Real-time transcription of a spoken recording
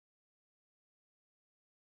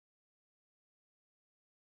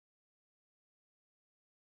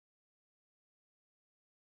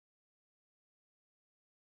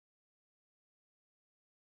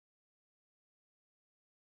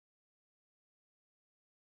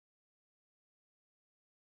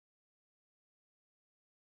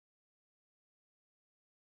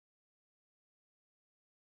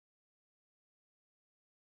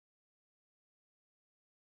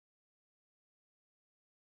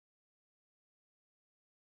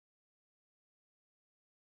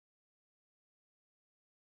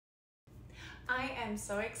I am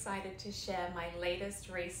so excited to share my latest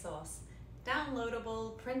resource,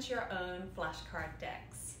 downloadable print your own flashcard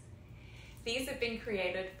decks. These have been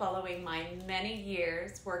created following my many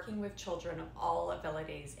years working with children of all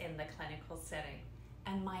abilities in the clinical setting.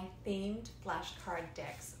 And my themed flashcard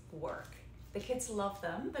decks work. The kids love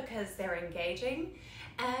them because they're engaging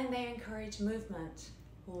and they encourage movement,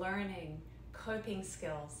 learning, coping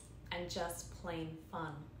skills, and just plain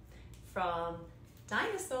fun. From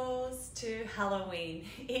dinosaurs to Halloween,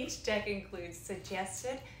 each deck includes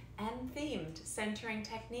suggested and themed centering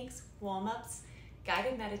techniques, warm-ups,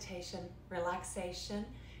 guided meditation, relaxation,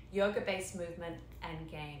 yoga-based movement, and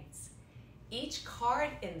games. Each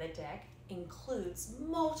card in the deck includes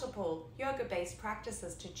multiple yoga-based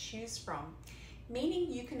practices to choose from, meaning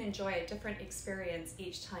you can enjoy a different experience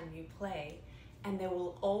each time you play, and there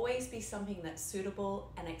will always be something that's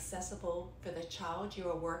suitable and accessible for the child you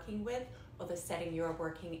are working with or the setting you are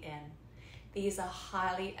working in. These are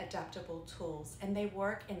highly adaptable tools, and they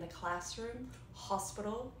work in the classroom,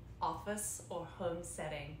 hospital, office, or home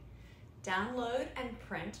setting. Download and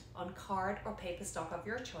print on card or paper stock of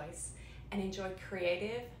your choice and enjoy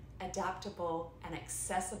creative, adaptable, and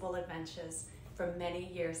accessible adventures for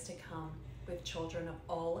many years to come with children of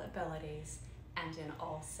all abilities and in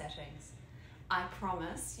all settings. I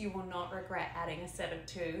promise you will not regret adding a set of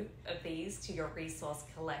 2 of these to your resource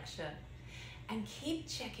collection. And keep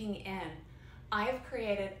checking in. I have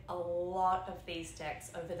created a lot of these decks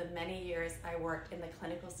over the many years I worked in the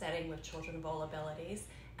clinical setting with children of all abilities,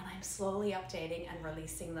 and I'm slowly updating and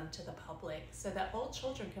releasing them to the public so that all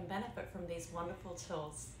children can benefit from these wonderful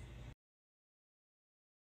tools.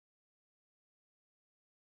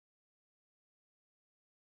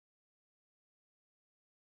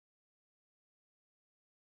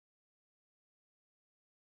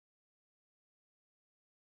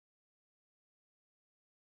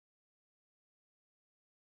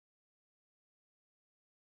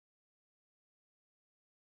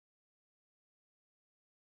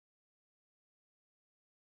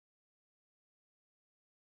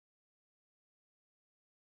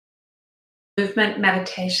 Movement,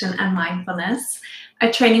 meditation, and mindfulness,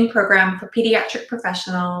 a training program for pediatric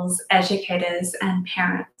professionals, educators, and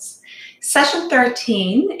parents. Session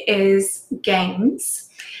 13 is games,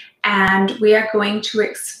 and we are going to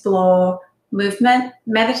explore movement,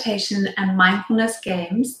 meditation, and mindfulness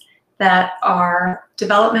games that are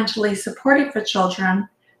developmentally supportive for children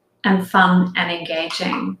and fun and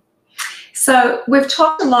engaging. So we've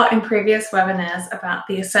talked a lot in previous webinars about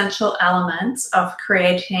the essential elements of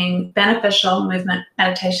creating beneficial movement,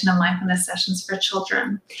 meditation, and mindfulness sessions for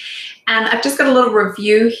children. And I've just got a little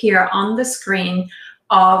review here on the screen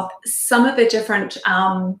of some of the different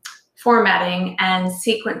formatting and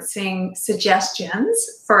sequencing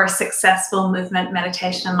suggestions for successful movement,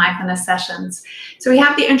 meditation, and mindfulness sessions. So we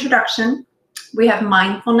have the introduction, we have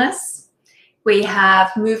mindfulness, we have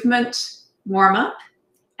movement warm-up,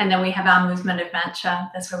 and then we have our movement adventure.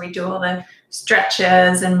 That's where we do all the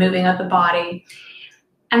stretches and moving of the body.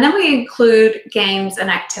 And then we include games and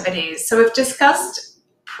activities. So we've discussed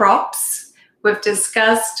props, we've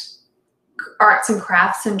discussed arts and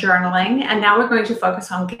crafts and journaling, and now we're going to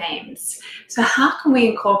focus on games. So how can we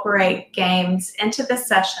incorporate games into the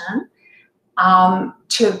session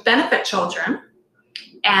to benefit children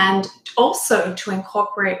and also to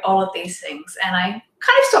incorporate all of these things? And I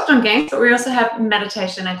kind of stopped on games, but we also have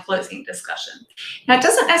meditation and closing discussion. Now, it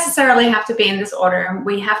doesn't necessarily have to be in this order.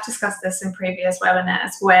 We have discussed this in previous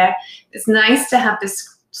webinars where it's nice to have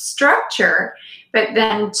this structure, but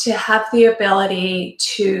then to have the ability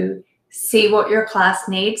to see what your class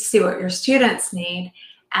needs, see what your students need,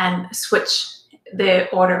 and switch the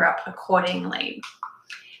order up accordingly.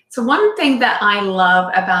 So one thing that I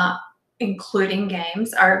love about including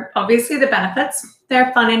games are obviously the benefits.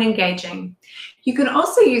 They're fun and engaging. You can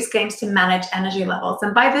also use games to manage energy levels.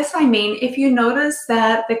 And by this, I mean, if you notice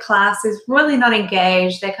that the class is really not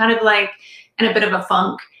engaged, they're kind of like in a bit of a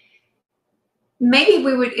funk, maybe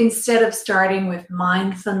we would, instead of starting with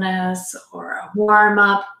mindfulness or a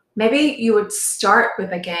warm-up, maybe you would start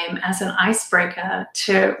with a game as an icebreaker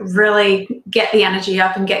to really get the energy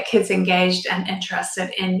up and get kids engaged and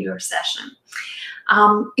interested in your session.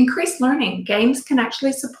 Increased learning. Games can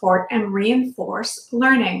actually support and reinforce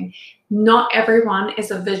learning. Not everyone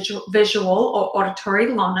is a visual or auditory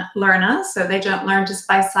learner, so they don't learn just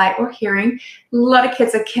by sight or hearing. A lot of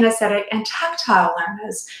kids are kinesthetic and tactile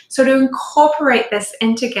learners. So to incorporate this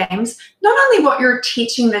into games, not only what you're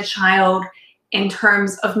teaching the child in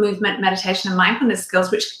terms of movement, meditation, and mindfulness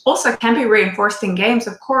skills, which also can be reinforced in games,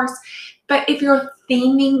 of course, But if you're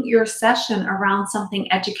theming your session around something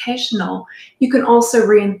educational, you can also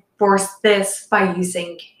reinforce this by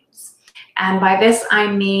using games. And by this, I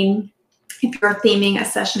mean, if you're theming a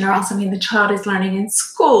session around something the child is learning in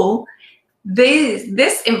school,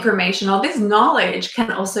 this information or this knowledge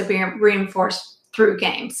can also be reinforced through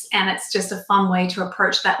games. And it's just a fun way to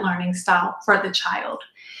approach that learning style for the child.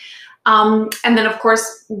 And then, of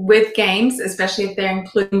course, with games, especially if they're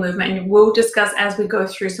including movement, and we'll discuss as we go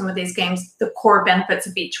through some of these games, the core benefits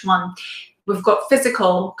of each one. We've got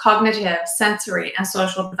physical, cognitive, sensory, and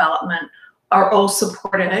social development are all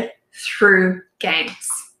supported through games.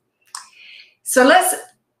 So let's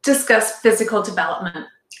discuss physical development.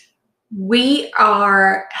 We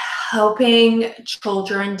are helping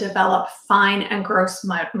children develop fine and gross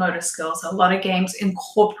motor skills. A lot of games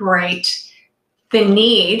incorporate the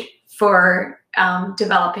need for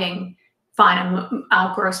developing fine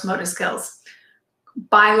and gross motor skills.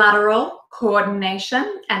 Bilateral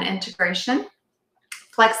coordination and integration,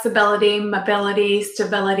 flexibility, mobility,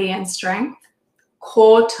 stability, and strength,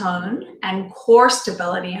 core tone and core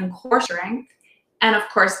stability and core strength, and of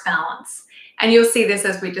course, balance. And you'll see this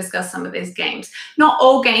as we discuss some of these games. Not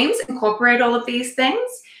all games incorporate all of these things,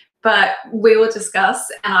 but we will discuss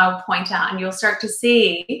and I'll point out, and you'll start to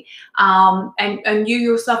see, and you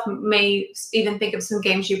yourself may even think of some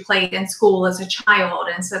games you played in school as a child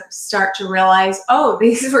and so start to realize, oh,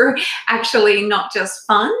 these were actually not just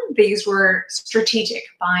fun, these were strategic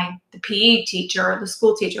by the PE teacher or the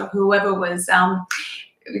school teacher, whoever was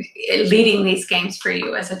leading these games for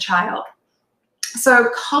you as a child.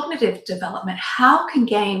 So cognitive development, how can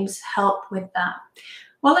games help with that?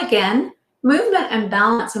 Well, again, movement and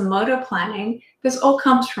balance and motor planning, this all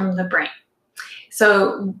comes from the brain.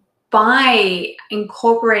 So by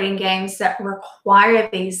incorporating games that require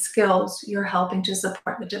these skills, you're helping to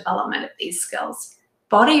support the development of these skills.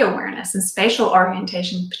 Body awareness and spatial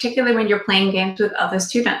orientation, particularly when you're playing games with other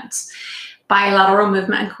students. Bilateral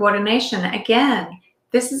movement and coordination, again,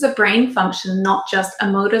 this is a brain function, not just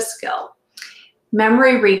a motor skill.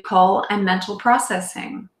 Memory recall and mental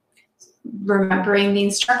processing. Remembering the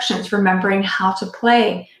instructions, remembering how to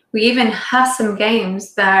play. We even have some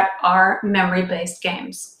games that are memory-based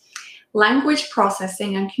games. Language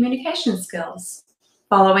processing and communication skills.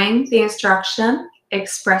 Following the instruction,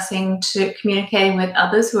 communicating with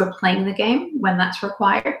others who are playing the game when that's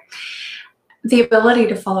required. The ability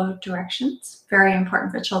to follow directions, very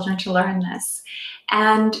important for children to learn this.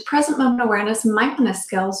 And present moment awareness and mindfulness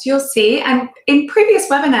skills, you'll see, and in previous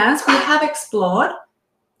webinars, we have explored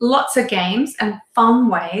lots of games and fun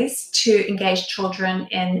ways to engage children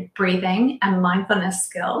in breathing and mindfulness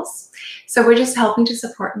skills. So we're just helping to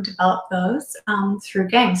support and develop those through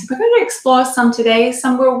games. We're going to explore some today.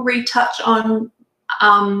 Some we'll retouch on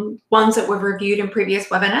ones that we've reviewed in previous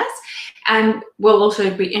webinars. And we'll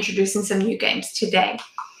also be introducing some new games today.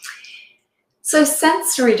 So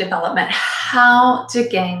sensory development, how do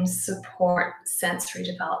games support sensory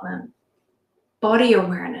development? Body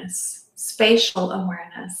awareness, spatial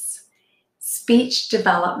awareness, speech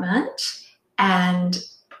development, and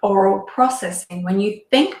oral processing. When you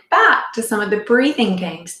think back to some of the breathing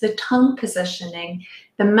games, the tongue positioning,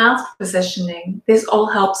 the mouth positioning, this all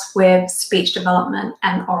helps with speech development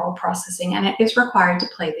and oral processing, and it is required to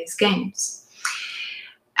play these games.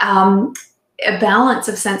 A balance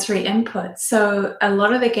of sensory input. So a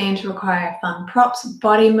lot of the games require fun props,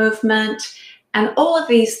 body movement, and all of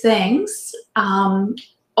these things,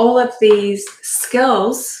 all of these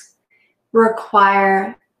skills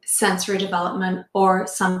require sensory development or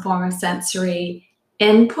some form of sensory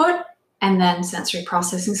input and then sensory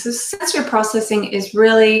processing. So sensory processing is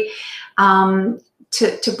really,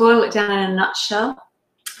 to boil it down in a nutshell,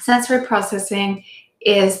 sensory processing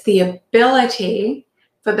is the ability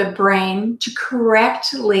for the brain to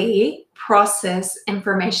correctly process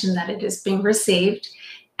information that it is being received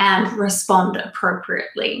and respond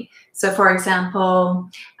appropriately. So for example,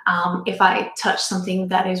 if I touch something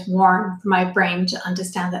that is warm, for my brain to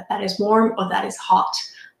understand that that is warm or that is hot,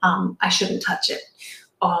 I shouldn't touch it.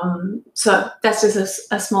 So that's just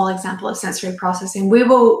a small example of sensory processing. We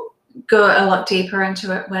will go a lot deeper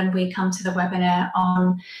into it when we come to the webinar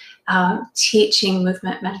on teaching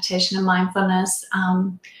movement, meditation, and mindfulness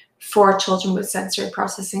for children with sensory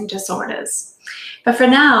processing disorders. But for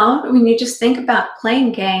now, when you just think about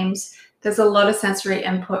playing games, there's a lot of sensory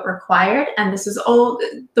input required, and this is all,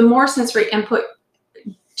 the more sensory input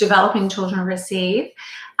developing children receive,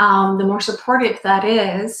 the more supportive that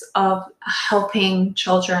is of helping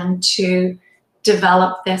children to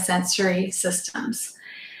develop their sensory systems.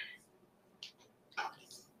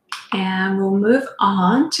 And we'll move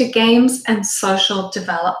on to games and social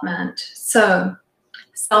development. So,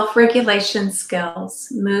 self-regulation skills,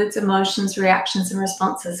 moods, emotions, reactions, and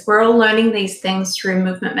responses. We're all learning these things through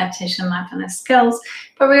movement, meditation, mindfulness skills,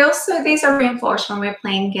 but these are reinforced when we're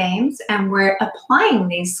playing games, and we're applying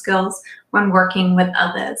these skills when working with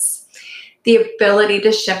others. The ability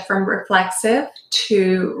to shift from reflexive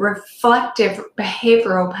to reflective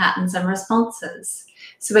behavioral patterns and responses.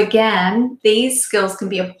 So again, these skills can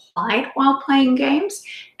be applied while playing games,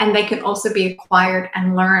 and they can also be acquired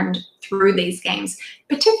and learned through these games,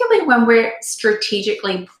 particularly when we're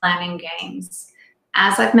strategically planning games.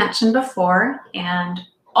 As I've mentioned before, and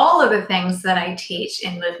all of the things that I teach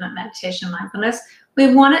in movement, meditation, mindfulness,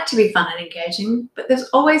 we want it to be fun and engaging, but there's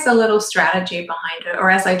always a little strategy behind it, or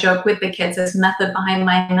as I joke with the kids, there's method behind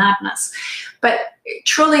my madness. But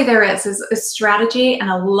truly there's a strategy and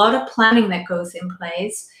a lot of planning that goes in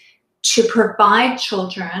place to provide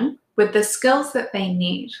children with the skills that they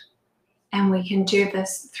need. And we can do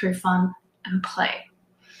this through fun and play.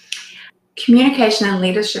 Communication and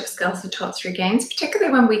leadership skills are taught through games,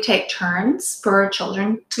 particularly when we take turns for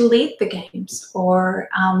children to lead the games or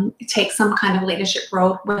take some kind of leadership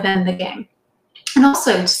role within the game. And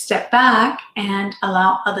also to step back and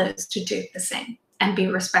allow others to do the same and be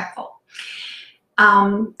respectful.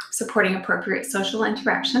 Supporting appropriate social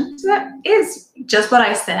interaction. So that is just what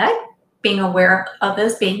I said, being aware of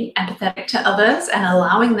others, being empathetic to others, and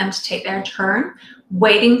allowing them to take their turn,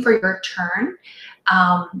 waiting for your turn.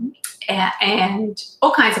 And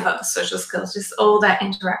all kinds of other social skills, just all that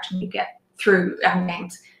interaction you get through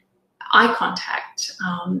games. Eye contact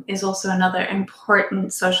is also another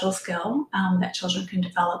important social skill that children can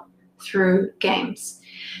develop through games.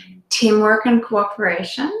 Teamwork and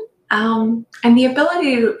cooperation, and the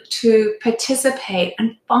ability to participate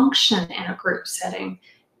and function in a group setting.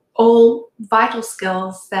 All vital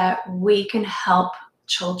skills that we can help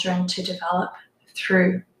children to develop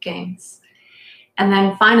through games. And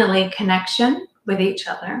then finally, connection with each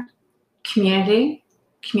other, community,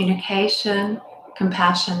 communication,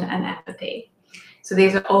 compassion, and empathy. So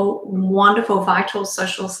these are all wonderful, vital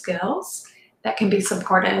social skills that can be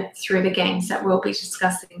supported through the games that we'll be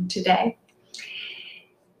discussing today.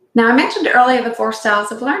 Now, I mentioned earlier the 4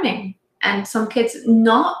 styles of learning, and some kids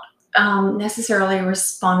not necessarily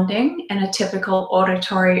responding in a typical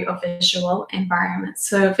auditory or visual environment.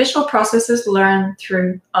 So visual processes learn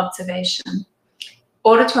through observation.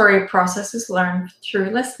 Auditory processes learn through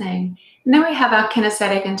listening. And then we have our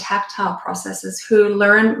kinesthetic and tactile processes who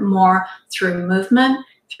learn more through movement,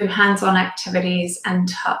 through hands-on activities, and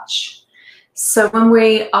touch. So when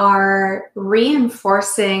we are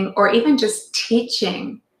reinforcing or even just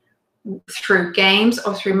teaching through games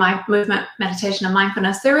or through movement, meditation, and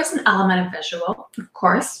mindfulness, there is an element of visual, of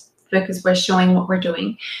course, because we're showing what we're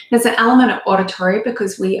doing. There's an element of auditory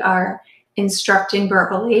because we are instructing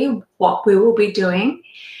verbally what we will be doing,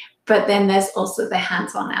 but then there's also the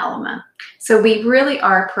hands-on element. So we really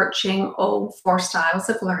are approaching all 4 styles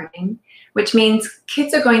of learning, which means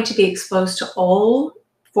kids are going to be exposed to all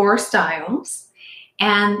 4 styles,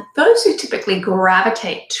 and those who typically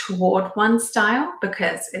gravitate toward one style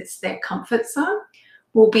because it's their comfort zone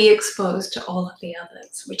will be exposed to all of the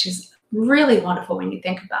others, which is really wonderful when you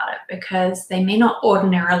think about it, because they may not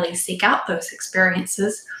ordinarily seek out those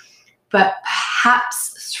experiences, but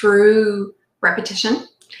perhaps through repetition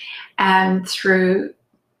and through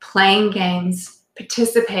playing games,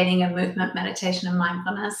 participating in movement, meditation, and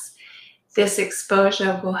mindfulness, this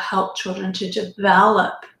exposure will help children to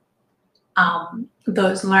develop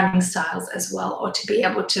those learning styles as well, or to be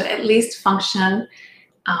able to at least function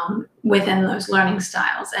within those learning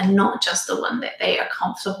styles and not just the one that they are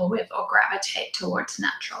comfortable with or gravitate towards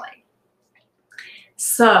naturally.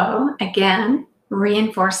 So again,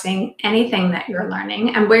 reinforcing anything that you're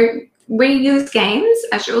learning. And we use games,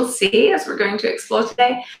 as you'll see, as we're going to explore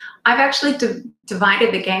today. I've actually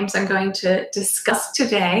divided the games I'm going to discuss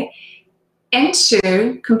today into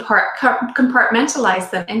compartmentalize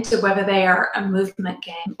them into whether they are a movement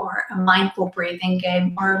game or a mindful breathing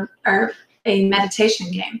game or a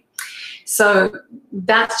meditation game. So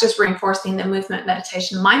that's just reinforcing the movement,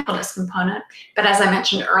 meditation, mindfulness component. But as I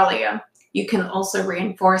mentioned earlier, you can also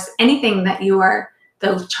reinforce anything that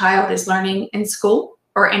the child is learning in school,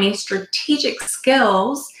 or any strategic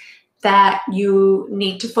skills that you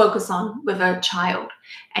need to focus on with a child.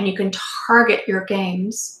 And you can target your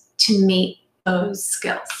games to meet those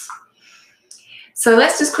skills. So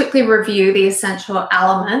let's just quickly review the essential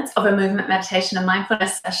elements of a movement, meditation, and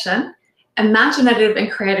mindfulness session. Imaginative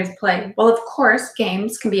and creative play. Well, of course,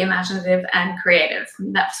 games can be imaginative and creative.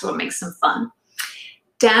 And that's what makes them fun.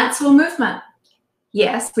 Dance or movement.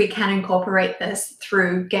 Yes, we can incorporate this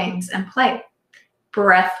through games and play.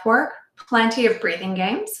 Breath work, plenty of breathing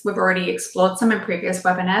games. We've already explored some in previous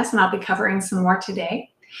webinars, and I'll be covering some more today.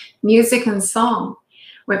 Music and song.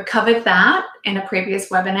 We've covered that in a previous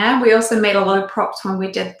webinar. We also made a lot of props when we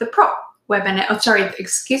did the prop webinar. Oh, sorry,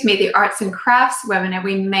 excuse me, the arts and crafts webinar.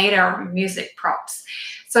 We made our music props.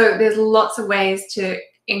 So there's lots of ways to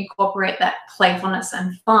incorporate that playfulness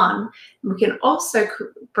and fun. We can also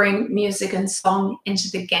bring music and song into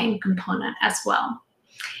the game component as well.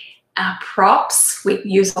 Props, we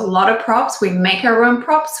use a lot of props. We make our own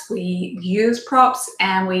props, we use props,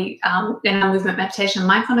 and we in our movement, meditation, and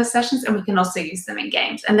mindfulness sessions, and we can also use them in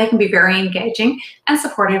games, and they can be very engaging and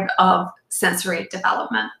supportive of sensory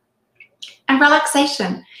development. And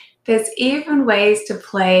relaxation. There's even ways to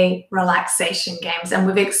play relaxation games, and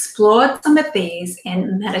we've explored some of these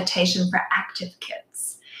in meditation for active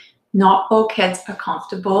kids. Not all kids are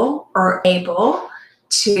comfortable or able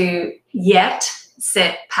to yet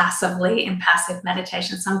sit passively in passive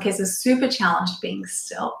meditation. Some kids are super challenged being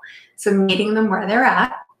still. So meeting them where they're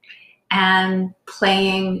at and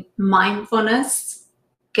playing mindfulness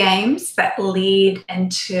games that lead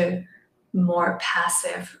into more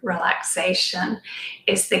passive relaxation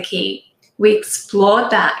is the key. We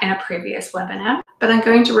explored that in a previous webinar, but I'm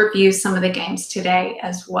going to review some of the games today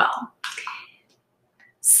as well.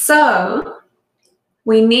 So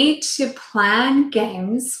we need to plan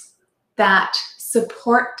games that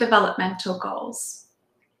support developmental goals,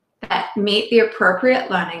 that meet the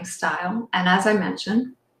appropriate learning style. And as I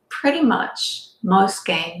mentioned, pretty much most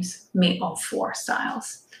games meet all 4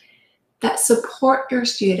 styles, that support your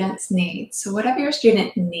students' needs. So whatever your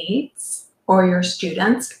student needs, or your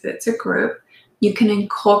students, if it's a group, you can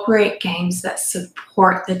incorporate games that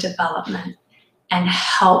support the development and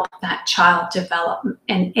help that child develop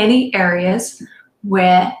in any areas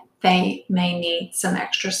where they may need some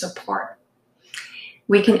extra support.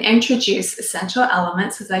 We can introduce essential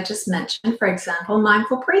elements, as I just mentioned, for example,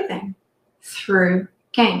 mindful breathing through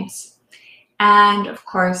games. And of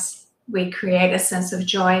course, we create a sense of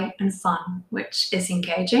joy and fun, which is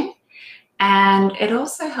engaging. And it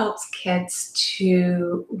also helps kids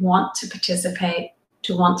to want to participate,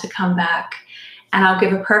 to want to come back. And I'll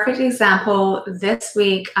give a perfect example. This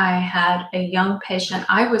week, I had a young patient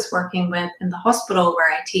I was working with in the hospital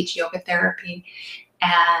where I teach yoga therapy,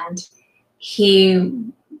 and he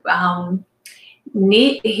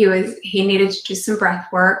needed to do some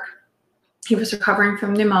breath work. He was recovering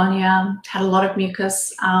from pneumonia, had a lot of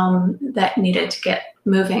mucus that needed to get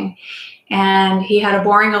moving. And he had a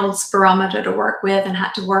boring old spirometer to work with and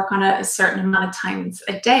had to work on it a certain amount of times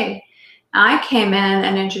a day. I came in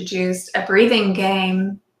and introduced a breathing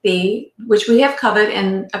game, which we have covered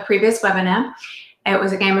in a previous webinar. It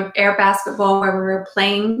was a game of air basketball where we were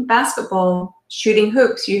playing basketball, shooting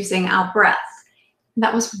hoops using our breath.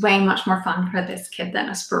 That was way much more fun for this kid than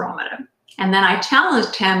a spirometer. And then I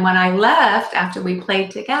challenged him when I left after we played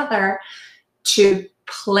together to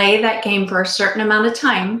play that game for a certain amount of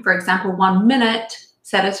time, for example, 1 minute,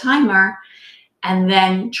 set a timer, and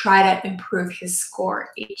then try to improve his score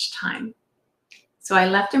each time. So I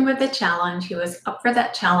left him with the challenge. He was up for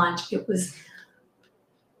that challenge. It was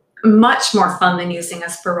much more fun than using a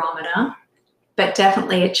spirometer, but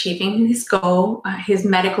definitely achieving his goal, his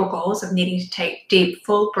medical goals of needing to take deep,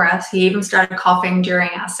 full breaths. He even started coughing during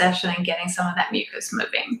our session and getting some of that mucus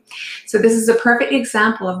moving. So this is a perfect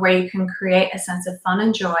example of where you can create a sense of fun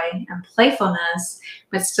and joy and playfulness,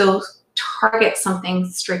 but still target something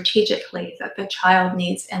strategically that the child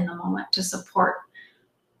needs in the moment to support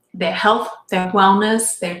their health, their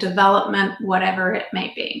wellness, their development, whatever it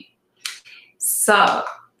may be. So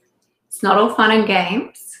it's not all fun and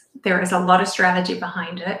games. There is a lot of strategy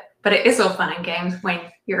behind it, but it is all fun and games when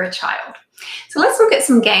you're a child. So let's look at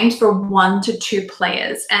some games for 1 to 2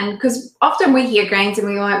 players. And because often we hear games and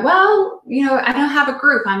we're like, well, you know, I don't have a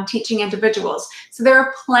group, I'm teaching individuals. So there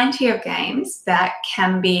are plenty of games that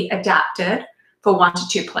can be adapted for 1 to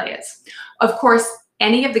 2 players. Of course,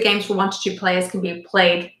 any of the games for 1 to 2 players can be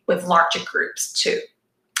played with larger groups too.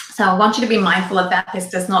 So I want you to be mindful of that.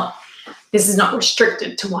 This is not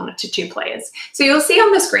restricted to 1 to 2 players. So you'll see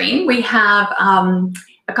on the screen, we have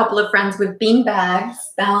a couple of friends with bean bags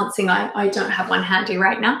balancing. I don't have one handy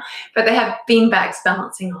right now, but they have bean bags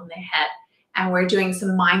balancing on their head. And we're doing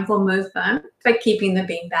some mindful movement by keeping the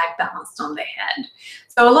bean bag balanced on their head.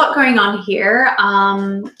 So a lot going on here.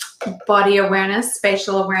 Body awareness,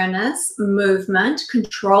 spatial awareness, movement,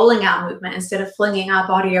 controlling our movement instead of flinging our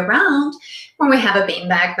body around. When we have a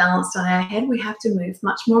beanbag balanced on our head, we have to move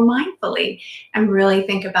much more mindfully and really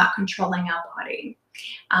think about controlling our body.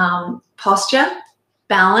 Posture,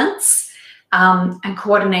 balance, and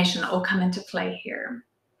coordination all come into play here.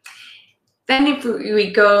 Then if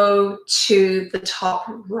we go to the top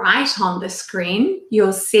right on the screen,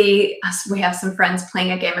 you'll see we have some friends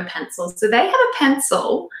playing a game of pencils. So they have a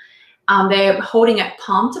pencil, they're holding it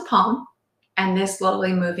palm to palm, and they're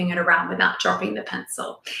slowly moving it around without dropping the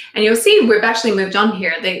pencil. And you'll see we've actually moved on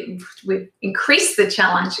here. We've increased the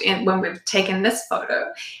challenge when we've taken this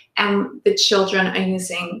photo, and the children are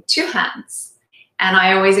using 2 hands. And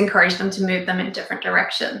I always encourage them to move them in different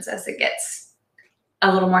directions as it gets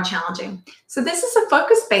a little more challenging. So this is a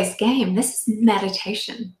focus-based game. This is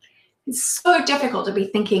meditation. It's so difficult to be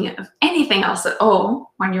thinking of anything else at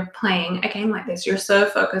all when you're playing a game like this. You're so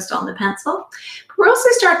focused on the pencil. But we also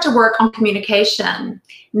start to work on communication,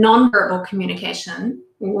 nonverbal communication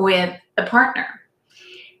with a partner,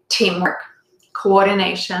 teamwork,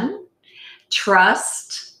 coordination,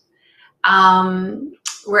 trust.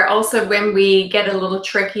 We're also, when we get a little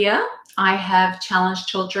trickier, I have challenged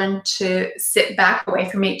children to sit back away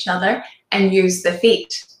from each other and use the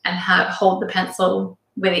feet and hold the pencil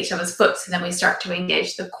with each other's foot. So then we start to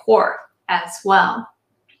engage the core as well.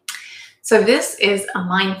 So this is a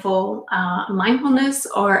mindfulness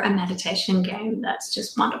or a meditation game that's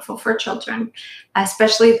just wonderful for children,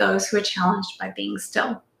 especially those who are challenged by being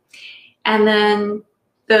still. And then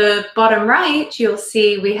the bottom right, you'll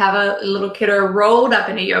see we have a little kiddo rolled up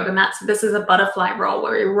in a yoga mat. So this is a butterfly roll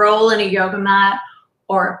where we roll in a yoga mat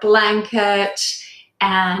or a blanket,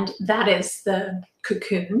 and that is the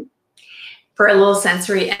cocoon. For a little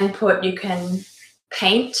sensory input, you can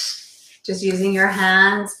paint, just using your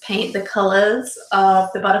hands, paint the colors of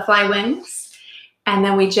the butterfly wings, and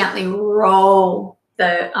then we gently unroll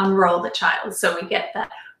the child. So we get that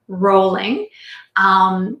rolling.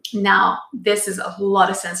 Now, this is a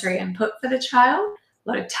lot of sensory input for the child, a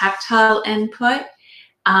lot of tactile input.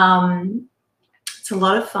 It's a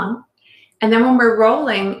lot of fun. And then when we're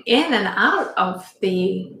rolling in and out of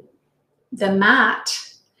the mat,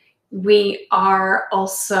 we are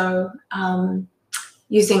also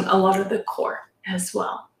using a lot of the core as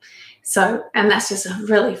well. So, and that's just a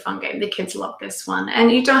really fun game. The kids love this one.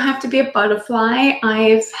 And you don't have to be a butterfly.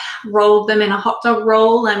 I've rolled them in a hot dog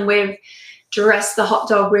roll, and we've dressed the hot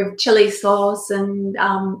dog with chili sauce and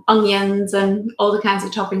onions and all the kinds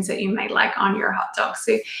of toppings that you may like on your hot dog.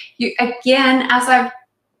 So you, again, as I've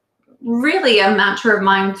really a mantra of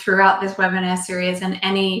mine throughout this webinar series and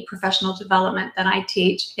any professional development that I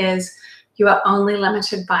teach is you are only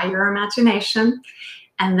limited by your imagination.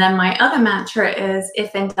 And then my other mantra is,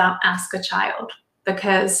 if in doubt, ask a child.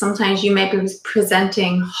 Because sometimes you may be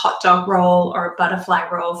presenting hot dog roll or a butterfly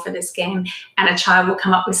roll for this game, and a child will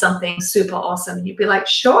come up with something super awesome. And you'd be like,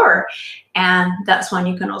 sure. And that's one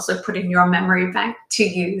you can also put in your memory bank to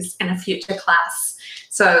use in a future class.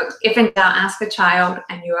 So if in doubt, ask a child,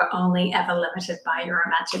 and you are only ever limited by your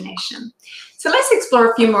imagination. So let's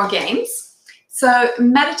explore a few more games. So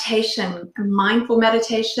meditation, mindful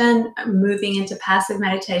meditation, moving into passive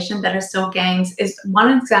meditation that are still games is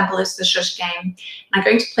one example is the shush game. I'm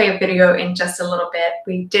going to play a video in just a little bit.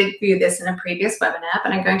 We did view this in a previous webinar,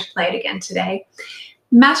 but I'm going to play it again today.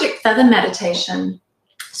 Magic feather meditation.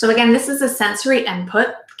 So again, this is a sensory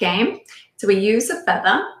input game. So we use a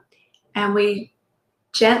feather and we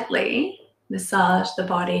gently massage the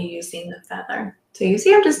body using the feather. So you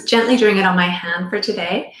see I'm just gently doing it on my hand for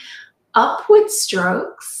today. Upward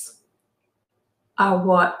strokes are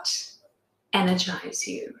what energize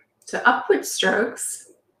you. So upward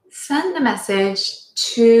strokes send the message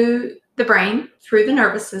to the brain through the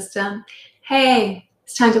nervous system. Hey,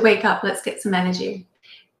 it's time to wake up. Let's get some energy.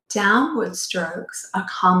 Downward strokes are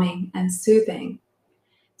calming and soothing.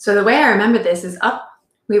 So the way I remember this is up,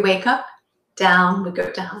 we wake up, down, we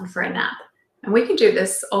go down for a nap. And we can do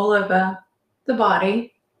this all over the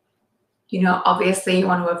body. You know, obviously you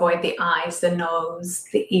want to avoid the eyes, the nose,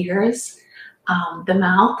 the ears, the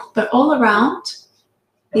mouth, but all around,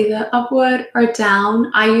 either upward or down.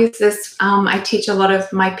 I use this, I teach a lot of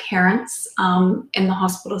my parents in the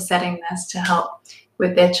hospital setting this to help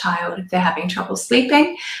with their child if they're having trouble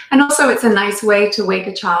sleeping. And also it's a nice way to wake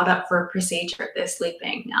a child up for a procedure if they're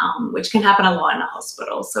sleeping, which can happen a lot in a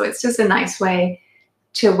hospital. So it's just a nice way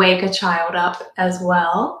to wake a child up as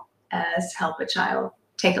well as help a child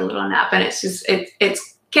take a little nap. And it's just,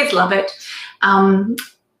 it's kids love it. And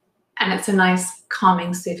it's a nice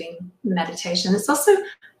calming, soothing meditation. It's also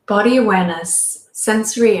body awareness,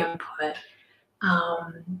 sensory input,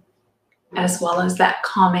 as well as that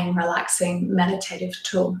calming, relaxing, meditative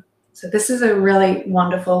tool. So this is a really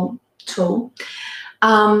wonderful tool.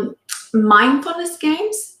 Mindfulness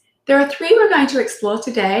games, There are three we're going to explore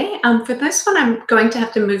today. For this one, I'm going to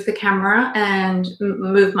have to move the camera and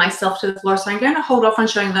move myself to the floor, so I'm going to hold off on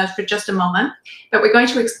showing those for just a moment. But we're going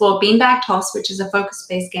to explore beanbag toss, which is a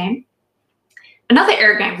focus-based game. Another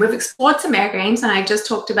air game. We've explored some air games, and I just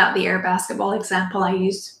talked about the air basketball example I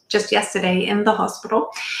used just yesterday in the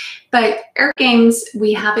hospital. But air games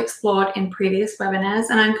we have explored in previous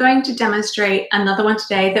webinars, and I'm going to demonstrate another one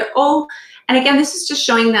today. They're all, and again, this is just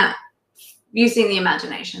showing that using the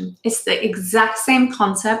imagination. It's the exact same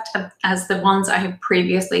concept as the ones I have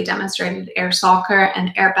previously demonstrated, air soccer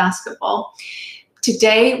and air basketball.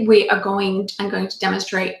 Today I'm going to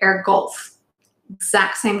demonstrate air golf.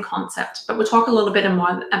 Exact same concept, but we'll talk a little bit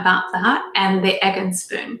more about that and the egg and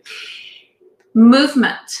spoon.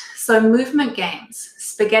 Movement. So movement games.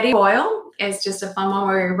 Spaghetti boil is just a fun one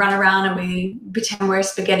where we run around and we pretend we're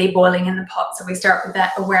spaghetti boiling in the pot. So we start with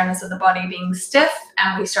that awareness of the body being stiff,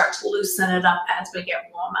 and we start to loosen it up as we get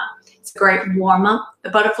warmer. It's a great warm-up. The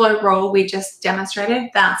butterfly roll we just demonstrated,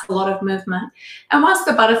 that's a lot of movement. And once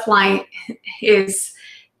the butterfly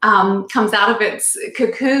comes out of its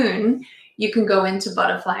cocoon, you can go into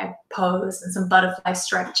butterfly pose and some butterfly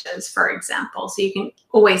stretches, for example. So you can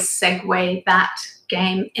always segue that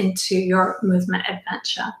game into your movement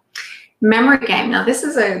adventure. Memory game. Now this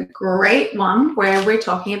is a great one where we're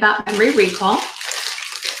talking about memory recall.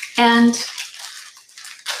 And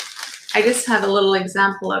I just have a little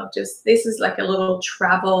example of this is like a little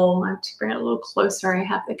travel. I have to bring it a little closer. I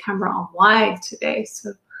have the camera on wide today,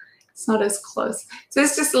 so it's not as close. So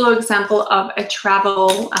it's just a little example of a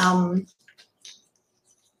travel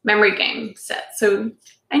memory game set. So,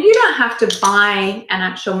 and you don't have to buy an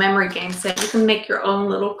actual memory game set. You can make your own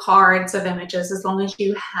little cards of images as long as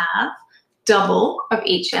you have double of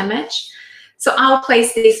each image. So I'll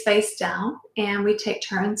place these face down and we take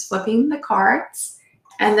turns flipping the cards.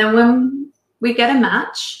 And then when we get a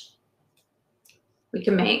match, we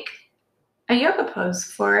can make a yoga pose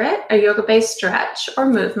for it, a yoga-based stretch or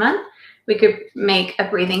movement. We could make a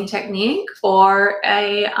breathing technique or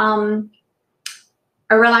a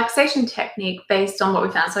relaxation technique based on what we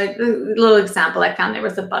found. So a little example I found there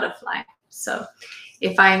was a butterfly. So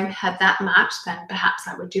if I had that match, then perhaps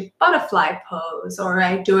I would do butterfly pose, or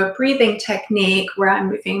I do a breathing technique where I'm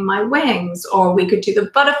moving my wings, or we could do the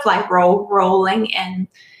butterfly roll, rolling in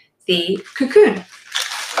the cocoon.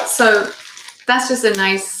 So that's just a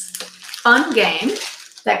nice fun game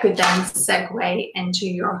that could then segue into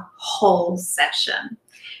your whole session.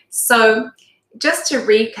 So just to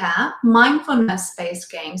recap, mindfulness-based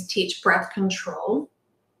games teach breath control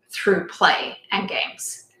through play and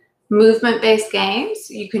games. Movement-based games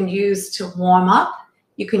you can use to warm up.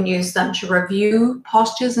 You can use them to review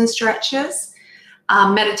postures and stretches.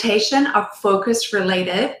 Meditation are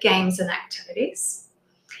focus-related games and activities.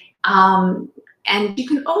 And you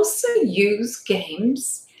can also use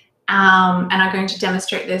games, and I'm going to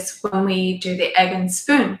demonstrate this when we do the egg and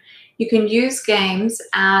spoon. You can use games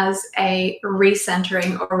as a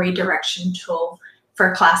recentering or redirection tool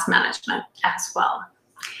for class management as well.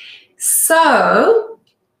 So,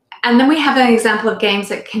 and then we have an example of games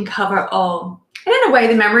that can cover all. And in a way,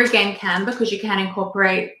 the memory game can, because you can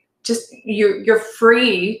incorporate just, you're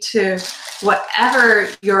free to, whatever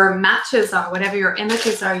your matches are, whatever your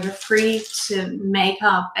images are, you're free to make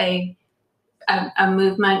up a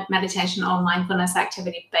movement, meditation, or mindfulness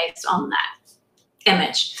activity based on that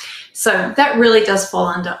image. So that really does fall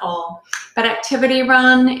under all. But activity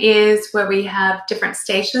run is where we have different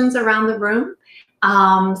stations around the room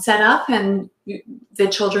set up, and the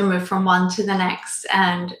children move from one to the next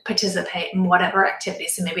and participate in whatever activity.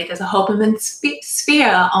 So maybe there's a Hoberman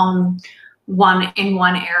sphere on in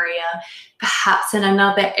one area. Perhaps in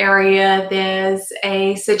another area there's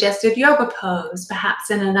a suggested yoga pose.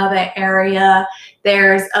 Perhaps in another area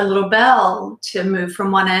there's a little bell to move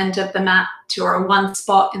from one end of the mat to, or one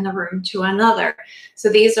spot in the room to another. So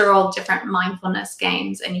these are all different mindfulness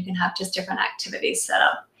games, and you can have just different activities set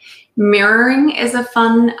up. Mirroring is a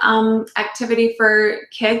fun activity for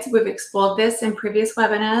kids. We've explored this in previous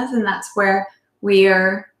webinars, and that's where we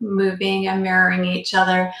are moving and mirroring each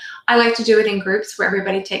other. I like to do it in groups where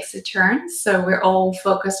everybody takes a turn, so we're all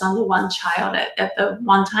focused on the one child at the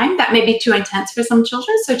one time. That may be too intense for some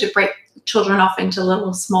children, so to break children off into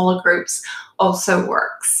little smaller groups also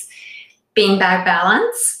works. Beanbag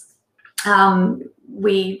balance.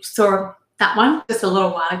 We saw that one just a little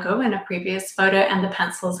while ago in a previous photo, and the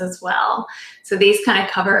pencils as well. So these kind of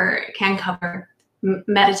can cover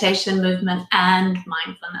meditation, movement, and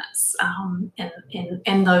mindfulness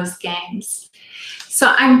in those games.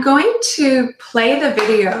 So I'm going to play the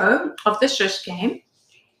video of the shush game,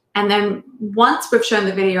 and then once we've shown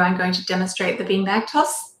the video, I'm going to demonstrate the beanbag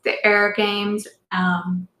toss the air games,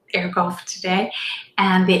 air golf today,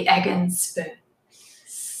 and the egg and spoon.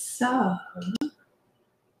 So,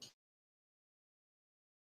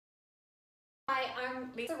 hi,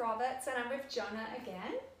 I'm Lisa Roberts, and I'm with Jonah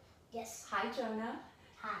again. Yes. Hi, Jonah.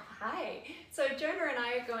 Hi. Hi. So Jonah and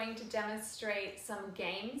I are going to demonstrate some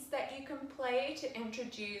games that you can play to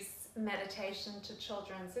introduce meditation to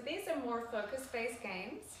children. So these are more focus-based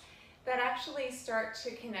games that actually start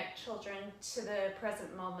to connect children to the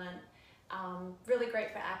present moment. Really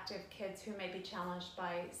great for active kids who may be challenged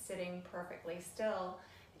by sitting perfectly still.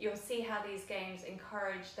 You'll see how these games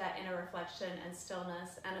encourage that inner reflection and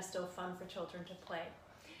stillness and are still fun for children to play.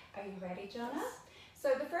 Are you ready, Jonah? Yes.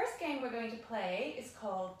 So the first game we're going to play is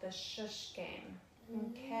called the shush game.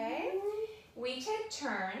 Okay? We take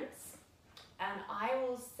turns, and I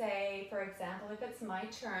will say, for example, if it's my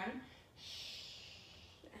turn,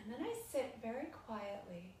 shh, and then I sit very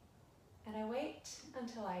quietly, and I wait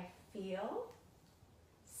until I feel,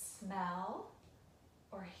 smell,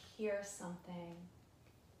 or hear something.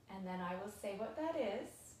 And then I will say what that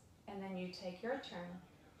is, and then you take your turn.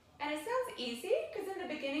 And it sounds easy, because in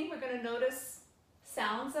the beginning we're going to notice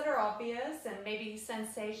sounds that are obvious and maybe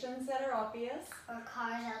sensations that are obvious. Or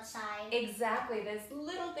cars outside. Exactly. There's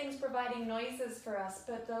little things providing noises for us,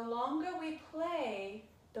 but the longer we play,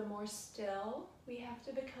 the more still we have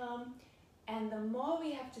to become, and the more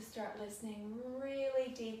we have to start listening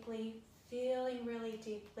really deeply, feeling really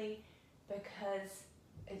deeply, because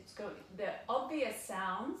the obvious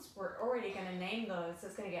sounds, we're already going to name those, so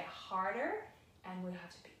it's going to get harder, and we have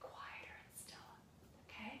to be quieter and still.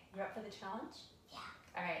 Okay? You up for the challenge? Yeah.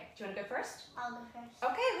 All right. Do you want to go first? I'll go first.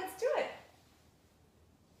 Okay, let's do it.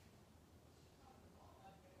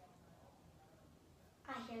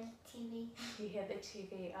 I hear the TV. You hear the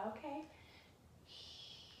TV. Okay.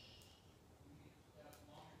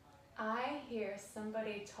 I hear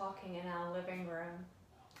somebody talking in our living room.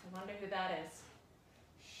 I wonder who that is.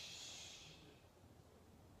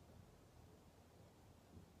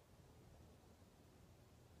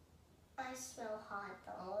 I smell hot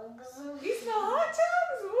dogs. You smell hot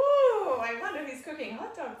dogs? Ooh, I wonder who's cooking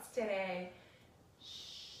hot dogs today.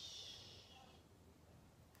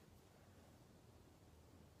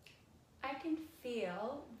 I can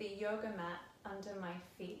feel the yoga mat under my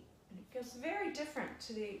feet. And it feels very different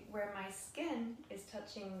to where my skin is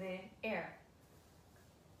touching the air.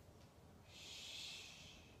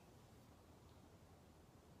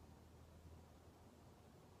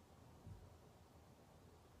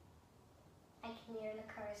 I can hear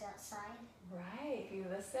the cars outside. Right, if you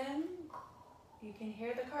listen, you can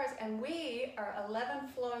hear the cars. And we are 11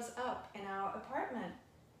 floors up in our apartment.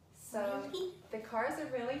 So Really? the cars are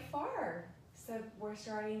really far. So we're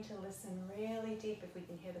starting to listen really deep if we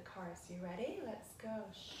can hear the cars. You ready? Let's go.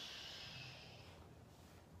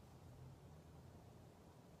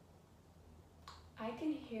 I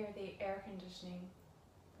can hear the air conditioning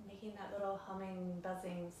making that little humming,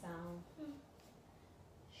 buzzing sound.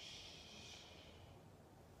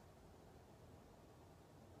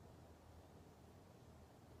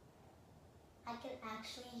 I can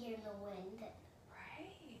actually hear the wind.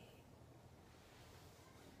 Right.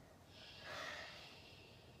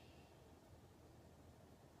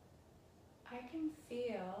 I can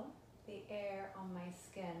feel the air on my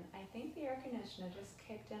skin. I think the air conditioner just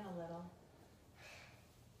kicked in a little.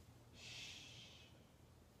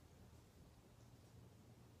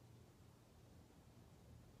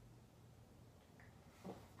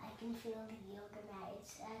 I can feel the yoga mat.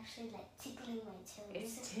 It's actually like tickling my toes.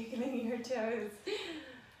 It's tickling your toes.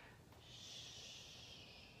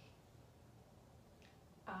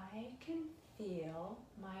 I can feel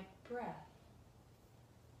my breath.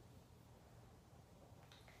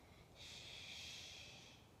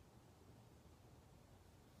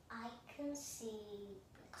 I can see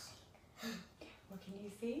nothing. What can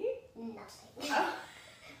you see? Nothing. Oh.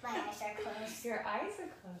 My eyes are closed. Your eyes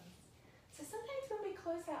are closed. So sometimes when we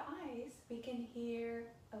close our eyes, we can hear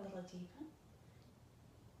a little deeper.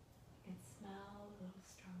 We can smell a little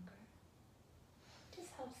stronger. It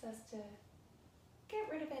just helps us to get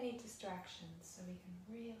rid of any distractions so we can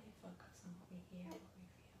really focus on what we hear, what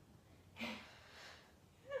we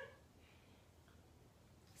feel.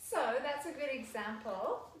 So that's a good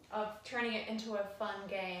example of turning it into a fun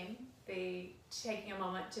game, taking a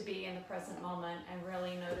moment to be in the present moment and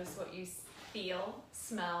really notice what you feel,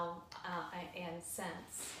 smell, and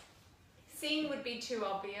sense. Seeing would be too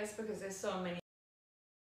obvious because there's so many.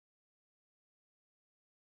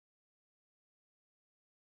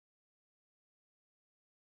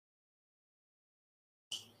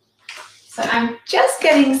 So I'm just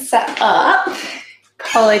getting set up.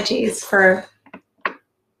 Apologies for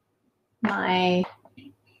my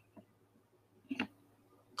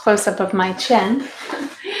close-up of my chin.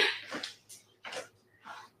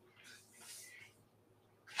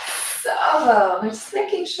 So just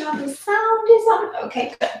making sure the sound is on.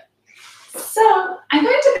 Okay, good. So I'm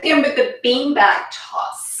going to begin with the beanbag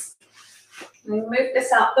toss. Move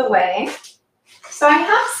this out the way. So I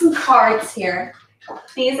have some cards here.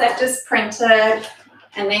 These I've just printed,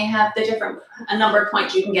 and they have a number of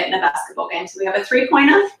points you can get in a basketball game. So we have a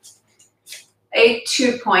 3-pointer, a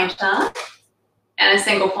 2-pointer, and a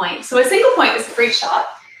single point. So a single point is a free shot.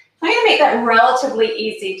 I'm going to make that relatively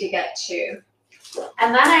easy to get to.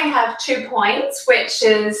 And then I have 2 points, which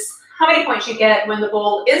is how many points you get when the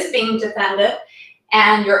ball is being defended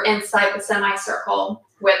and you're inside the semicircle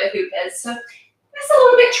where the hoop is. So it's a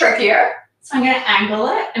little bit trickier. So I'm going to angle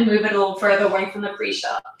it and move it a little further away from the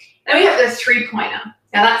pre-shot. Then we have the 3-pointer.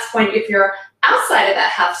 Now that's when if you're outside of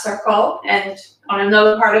that half circle and on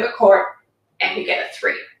another part of the court and you get a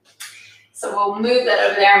 3. So we'll move that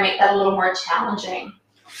over there and make that a little more challenging.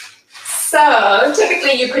 So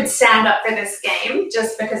typically you could stand up for this game.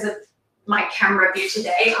 Just because of my camera view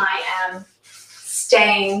today, I am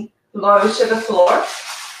staying low to the floor.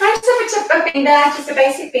 I just have a beanbag, just a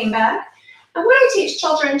basic beanbag. And what I teach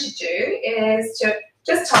children to do is to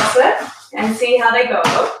just toss it and see how they go.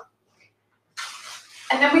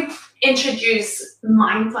 And then we introduce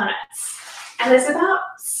mindfulness. And it's about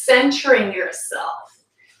centering yourself.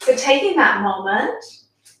 So taking that moment,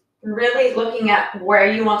 really looking at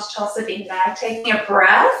where you want to toss the beanbag, taking a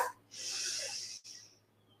breath,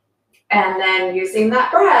 and then using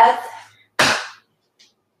that breath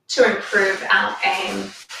to improve our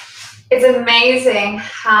aim. It's amazing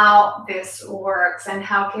how this works and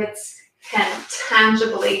how kids can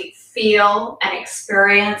tangibly feel and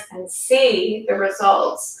experience and see the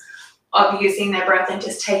results of using their breath and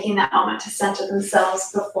just taking that moment to center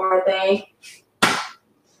themselves before they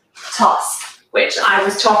toss, which I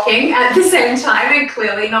was talking at the same time and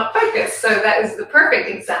clearly not focused. So that is the perfect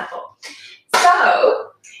example.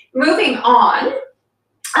 So moving on,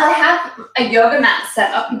 I have a yoga mat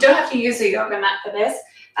set up. You don't have to use a yoga mat for this.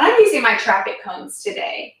 I'm using my traffic cones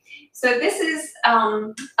today. So this is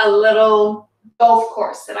a little golf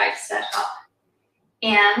course that I've set up.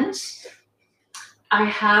 And I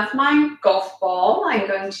have my golf ball. I'm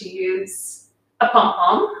going to use a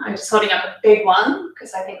pom-pom. I'm just holding up a big one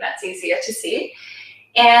because I think that's easier to see.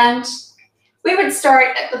 And we would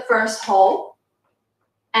start at the first hole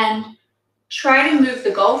and try to move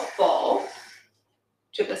the golf ball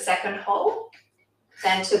to the second hole,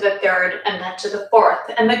 then to the third, and then to the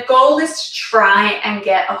fourth. And the goal is to try and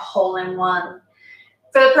get a hole-in-one.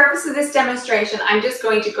 For the purpose of this demonstration, I'm just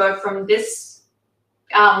going to go from this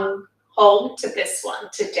hole to this one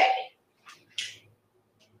today.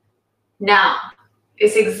 Now,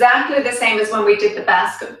 it's exactly the same as when we did the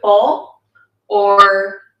basketball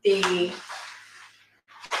or the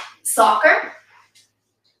soccer.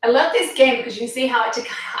 I love this game because you see how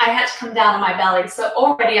I had to come down on my belly. So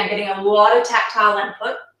already I'm getting a lot of tactile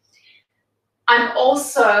input.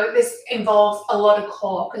 This involves a lot of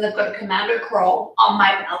core because I've got a commando crawl on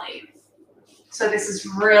my belly. So this is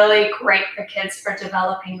really great for kids for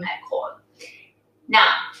developing that core. Now,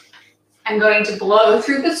 I'm going to blow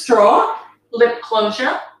through the straw, lip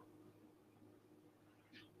closure,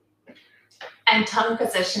 and tongue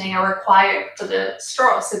positioning are required for the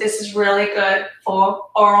straw. So this is really good for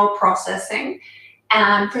oral processing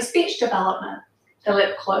and for speech development. The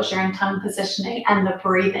lip closure and tongue positioning and the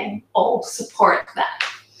breathing all support that.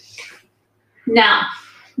 Now,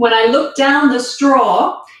 when I look down the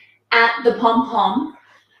straw at the pom-pom,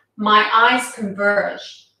 my eyes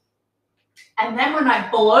converge. And then when I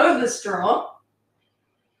blow through the straw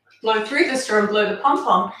and blow the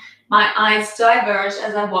pom-pom, my eyes diverge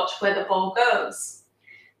as I watch where the ball goes.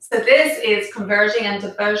 So this is converging and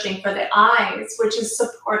diverging for the eyes, which is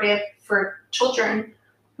supportive for children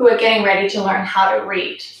who are getting ready to learn how to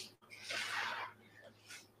read.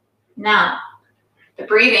 Now, the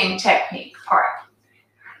breathing technique part.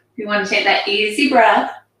 You want to take that easy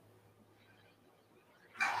breath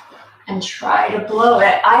and try to blow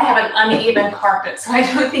it. I have an uneven carpet, so I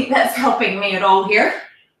don't think that's helping me at all here.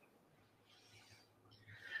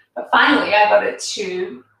 But finally, I got it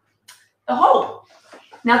to the hole.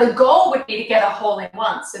 Now, the goal would be to get a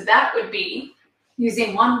hole-in-one. So that would be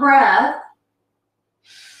using one breath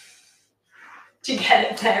to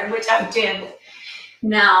get it there, which I did.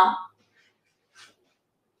 Now,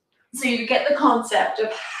 so you get the concept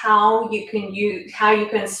of how you can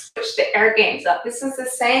switch the air games up. This is the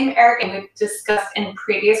same air game we've discussed in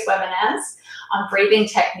previous webinars on breathing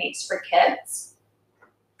techniques for kids.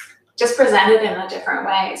 just presented in a different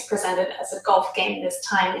way. It's presented as a golf game this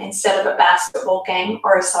time instead of a basketball game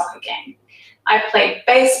or a soccer game. I've played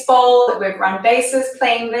baseball, we've run bases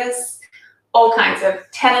playing this, all kinds of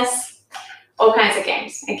tennis, all kinds of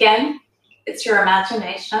games. Again, it's your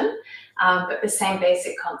imagination, but the same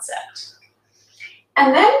basic concept.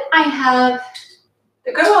 And then I have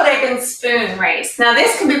the good old egg and spoon race. Now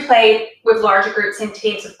this can be played with larger groups in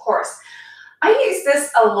teams, of course. I use this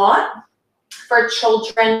a lot for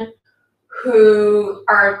children who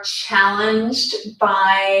are challenged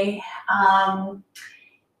by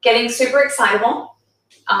getting super excitable,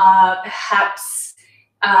 perhaps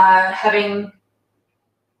having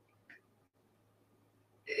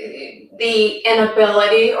the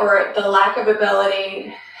inability or the lack of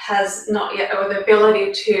ability has not yet, or the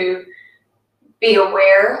ability to be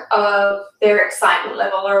aware of their excitement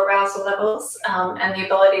level or arousal levels, and the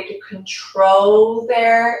ability to control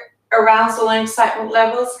their arousal and excitement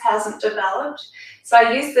levels hasn't developed. So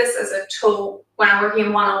I use this as a tool when I'm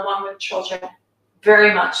working one-on-one with children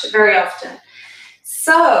very often.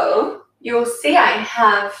 So you'll see I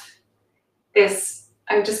have this,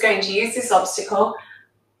 I'm just going to use this obstacle.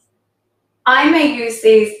 I may use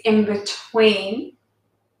these in between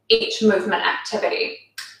each movement activity.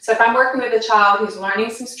 So if I'm working with a child who's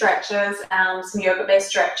learning some stretches, some yoga-based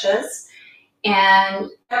stretches, and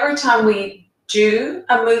every time we do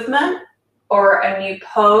a movement or a new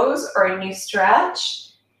pose or a new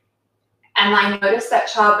stretch, and I notice that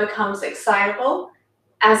child becomes excitable,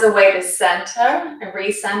 as a way to center and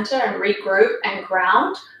recenter and regroup and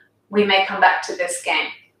ground, we may come back to this game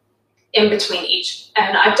in between each.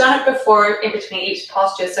 And I've done it before in between each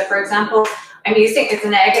posture. So for example, I'm using, it's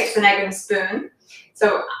an egg and spoon.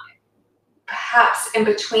 So perhaps in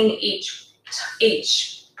between each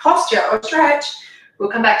posture or stretch, we'll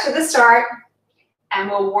come back to the start and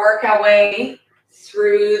we'll work our way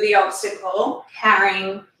through the obstacle,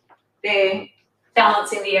 balancing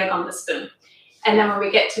the egg on the spoon. And then when we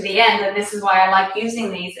get to the end, and this is why I like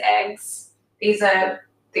using these eggs, these are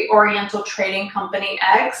the Oriental Trading Company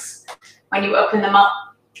eggs. When you open them up,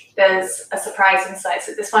 there's a surprise inside.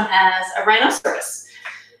 So this one has a rhinoceros.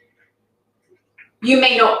 You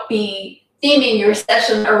may not be theming your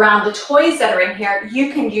session around the toys that are in here.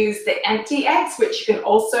 You can use the empty eggs, which you can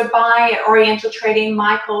also buy at Oriental Trading,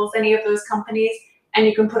 Michael's, any of those companies, and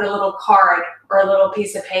you can put a little card or a little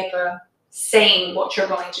piece of paper saying what you're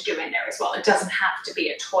going to do in there as well. It doesn't have to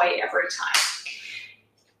be a toy every time.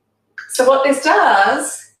 So what this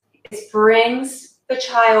does is brings the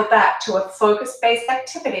child back to a focus-based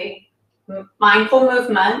activity, mindful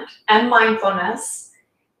movement and mindfulness,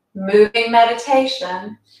 moving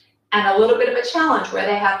meditation, and a little bit of a challenge where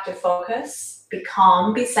they have to focus, be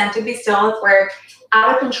calm, be centered, be still. If we're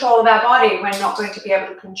out of control of our body, we're not going to be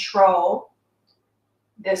able to control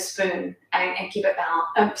the spoon and keep it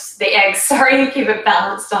balanced, the egg, sorry, keep it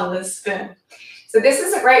balanced on the spoon. So this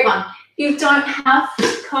is a great one. If you don't have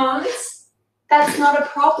cones, that's not a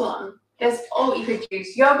problem. You could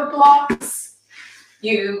use yoga blocks.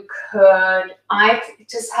 I've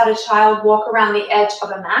just had a child walk around the edge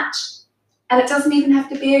of a mat, and it doesn't even have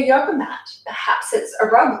to be a yoga mat. Perhaps it's a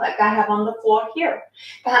rug like I have on the floor here.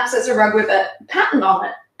 Perhaps it's a rug with a pattern on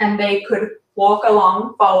it, and they could walk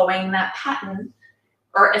along following that pattern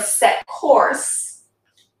or a set course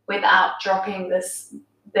without dropping the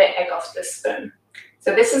egg off the spoon.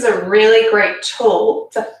 So this is a really great tool.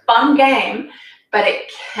 It's a fun game, but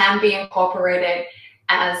it can be incorporated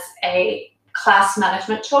as a class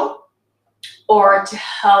management tool or to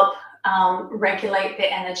help regulate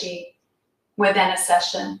the energy within a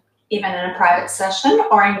session, even in a private session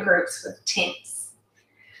or in groups with teams.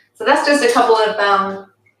 So that's just a couple of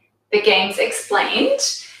the games explained.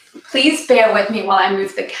 Please bear with me while I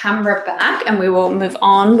move the camera back and we will move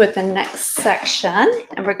on with the next section.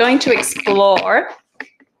 And we're going to explore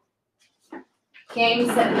games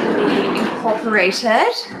that can be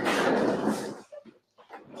incorporated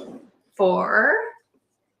for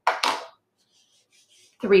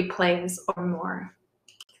 3 players or more.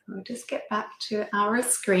 We'll just get back to our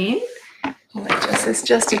screen. This is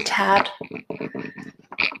just a tad.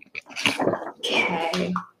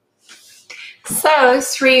 Okay. So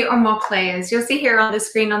 3 or more players. You'll see here on the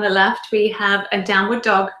screen on the left, we have a downward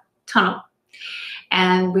dog tunnel.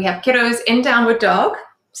 And we have kiddos in downward dog.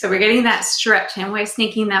 So we're getting that stretch in. We're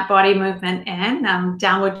sneaking that body movement in.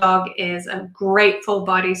 Downward dog is a great full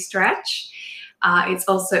body stretch. It's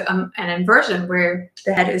also an inversion where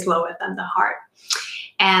the head is lower than the heart.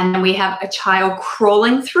 And we have a child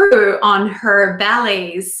crawling through on her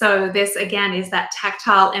bellies. So this again is that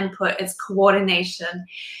tactile input, it's coordination.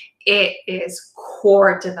 It is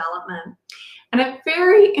core development. And a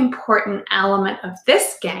very important element of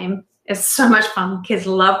this game is so much fun. Kids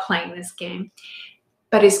love playing this game,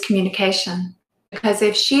 but is communication. Because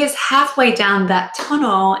if she is halfway down that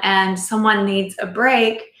tunnel and someone needs a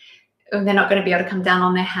break, they're not going to be able to come down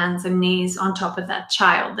on their hands and knees on top of that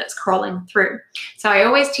child that's crawling through. So I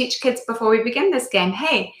always teach kids before we begin this game,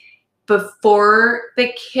 hey, before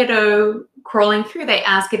the kiddo crawling through, they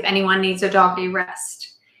ask if anyone needs a doggy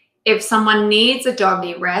rest. If someone needs a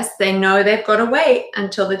doggy rest, they know they've got to wait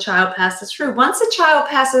until the child passes through. Once the child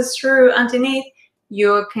passes through underneath,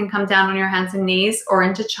 you can come down on your hands and knees or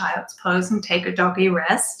into child's pose and take a doggy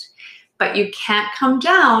rest, but you can't come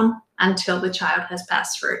down until the child has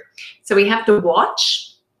passed through. So we have to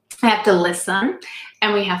watch, we have to listen,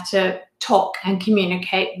 and we have to talk and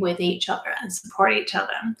communicate with each other and support each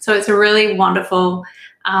other. So it's a really wonderful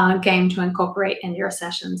game to incorporate into your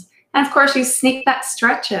sessions. And of course, you sneak that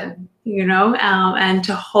stretch in, you know, and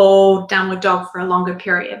to hold downward dog for a longer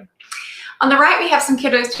period. On the right, we have some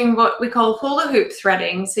kiddos doing what we call hula hoop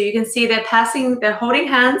threading. So you can see they're holding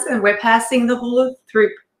hands, and we're passing the hula hoop through.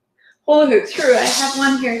 I have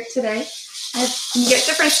one here today. You can get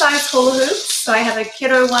different size hula hoops. So I have a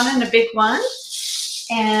kiddo one and a big one.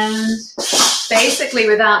 And basically,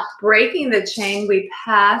 without breaking the chain, we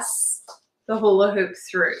pass the hula hoop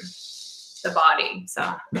through the body. So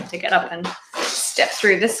I have to get up and step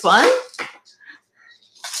through this one.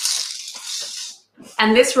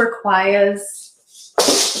 And this requires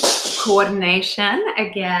coordination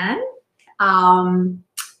again,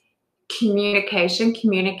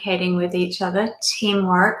 communicating with each other,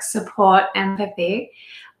 teamwork, support, empathy.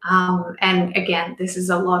 And again, this is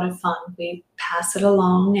a lot of fun. We pass it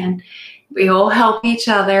along and we all help each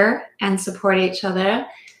other and support each other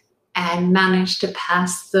and manage to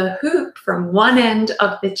pass the hoop from one end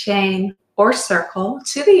of the chain or circle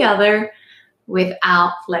to the other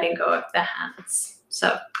without letting go of the hands. So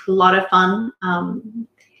a lot of fun.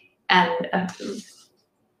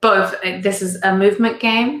 This is a movement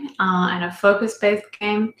game and a focus-based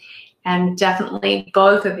game. And definitely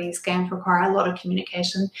both of these games require a lot of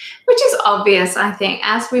communication, which is obvious, I think,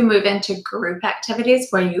 as we move into group activities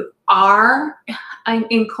where you are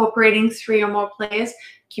incorporating 3 or more players,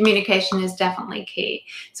 communication is definitely key.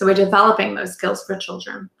 So we're developing those skills for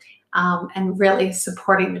children and really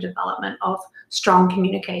supporting the development of strong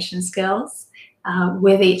communication skills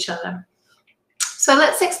with each other. So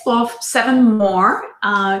let's explore 7 more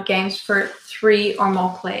games for 3 or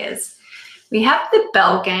more players. We have the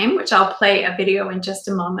bell game, which I'll play a video in just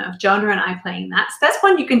a moment of Jonah and I playing that. So that's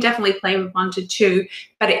one you can definitely play with 1 to 2,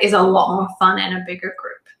 but it is a lot more fun in a bigger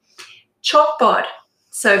group. Chalkboard.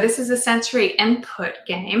 So this is a sensory input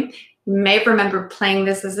game. You may remember playing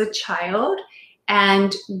this as a child,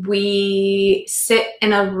 and we sit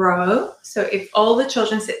in a row. So if all the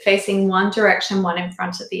children sit facing one direction, one in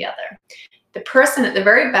front of the other, the person at the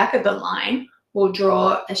very back of the line will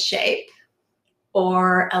draw a shape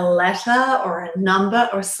or a letter or a number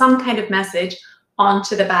or some kind of message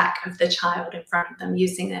onto the back of the child in front of them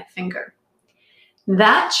using their finger.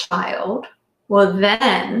 That child will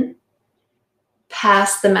then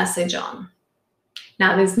pass the message on.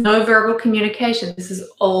 Now, there's no verbal communication. This is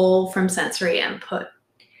all from sensory input.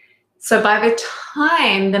 So by the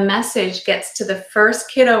time the message gets to the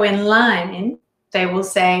first kiddo in line, they will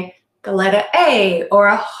say the letter A or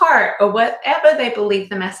a heart or whatever they believe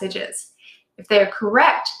the message is. If they're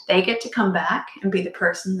correct, they get to come back and be the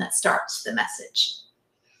person that starts the message.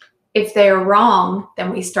 If they are wrong,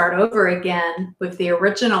 then we start over again with the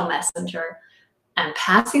original messenger and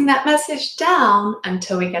passing that message down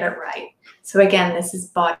until we get it right. So again, this is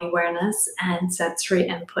body awareness and sensory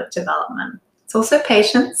input development. It's also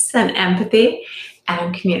patience and empathy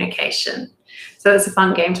and communication. So it's a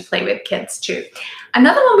fun game to play with kids too.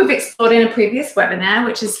 Another one we've explored in a previous webinar,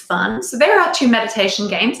 which is fun. So there are 2 meditation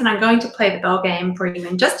games, and I'm going to play the bell game for you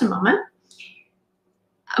in just a moment.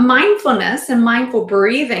 A mindfulness and mindful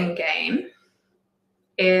breathing game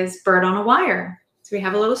is bird on a wire. So we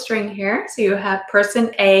have a little string here. So you have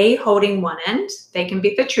person A holding one end. They can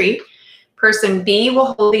be the tree. Person B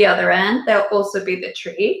will hold the other end. They'll also be the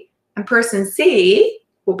tree. And person C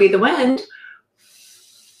will be the wind,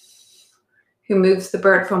 who moves the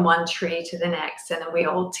bird from one tree to the next, and then we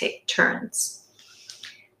all take turns.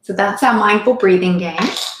 So that's our mindful breathing game.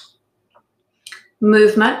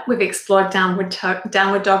 Movement, we've explored downward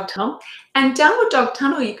dog tunnel. And downward dog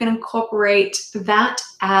tunnel, you can incorporate that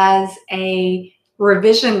as a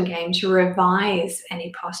revision game to revise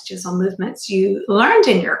any postures or movements you learned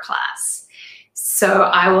in your class. So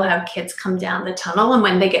I will have kids come down the tunnel, and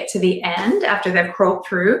when they get to the end, after they've crawled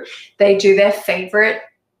through, they do their favorite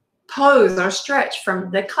pose or stretch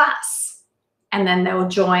from the class. and then they'll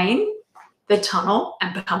join the tunnel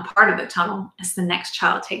and become part of the tunnel as the next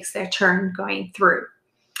child takes their turn going through.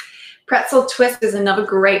 Pretzel twist is another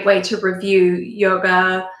great way to review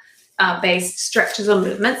yoga based stretches or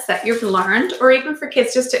movements that you've learned, or even for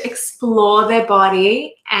kids just to explore their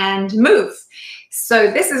body and move.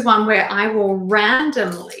 So this is one where I will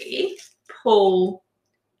randomly pull,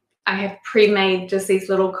 I have pre-made just these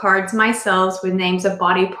little cards myself with names of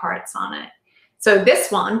body parts on it. So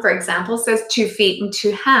this one, for example, says 2 feet and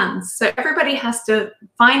 2 hands. So everybody has to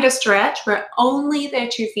find a stretch where only their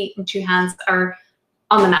 2 feet and 2 hands are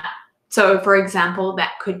on the mat. So for example,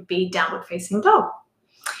 that could be downward facing dog.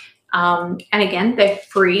 And again, they're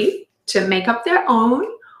free to make up their own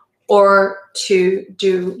or to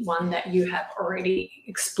do one that you have already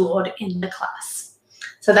explored in the class.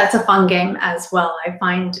 So that's a fun game as well. I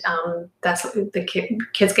find that's what the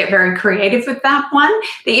kids get very creative with that one.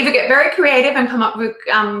 They either get very creative and come up with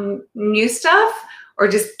new stuff, or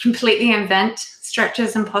just completely invent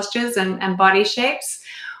stretches and postures and body shapes,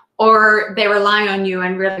 or they rely on you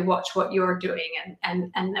and really watch what you're doing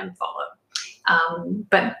and then follow.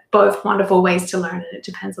 But both wonderful ways to learn, and it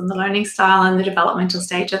depends on the learning style and the developmental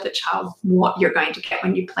stage of the child, what you're going to get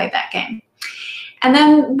when you play that game. And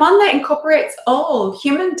then one that incorporates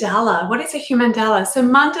human mandala. What is a human mandala? So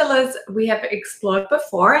mandalas we have explored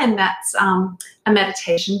before, and that's a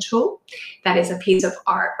meditation tool. That is a piece of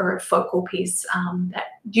art or a focal piece that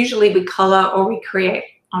usually we color or we create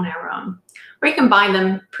on our own. Or you can buy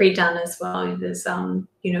them pre-done as well. There's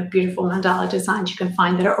beautiful mandala designs you can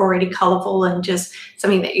find that are already colorful and just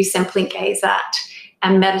something that you simply gaze at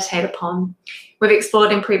and meditate upon. We've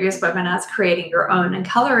explored in previous webinars creating your own and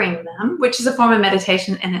coloring them, which is a form of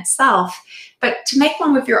meditation in itself. But to make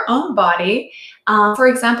one with your own body, for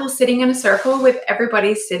example, sitting in a circle with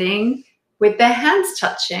everybody sitting with their hands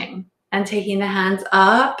touching and taking the hands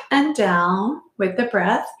up and down with the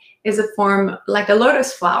breath is a form like a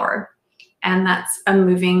lotus flower. And that's a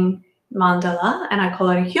moving mandala, and I call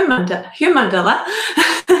it a human mandala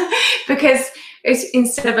because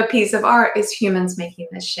instead of a piece of art, it's humans making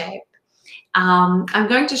this shape. I'm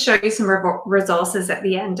going to show you some resources at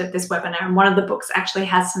the end of this webinar, and one of the books actually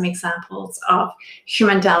has some examples of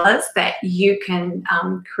human mandalas that you can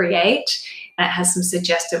create, and it has some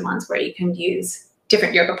suggested ones where you can use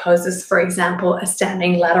different yoga poses, for example, a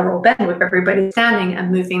standing lateral bend with everybody standing and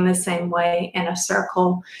moving the same way in a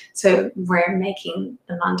circle. So we're making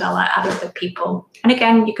the mandala out of the people. And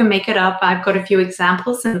again, you can make it up. I've got a few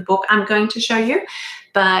examples in the book I'm going to show you.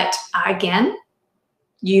 But again,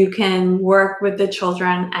 you can work with the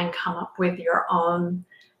children and come up with your own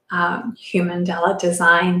human mandala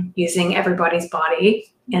design using everybody's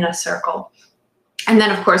body in a circle. And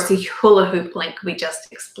then, of course, the hula hoop link we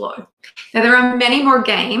just explored. Now, there are many more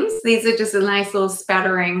games. These are just a nice little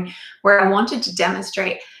spattering where I wanted to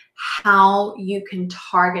demonstrate how you can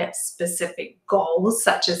target specific goals,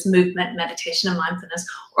 such as movement, meditation, and mindfulness,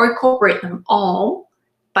 or incorporate them all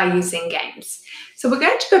by using games. So we're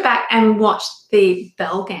going to go back and watch the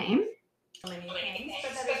bell game. Many games,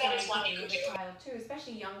 but that is one you could do with a child too,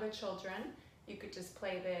 especially younger children. You could just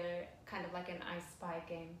play the kind of like an I Spy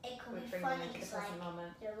game. It could be funny because like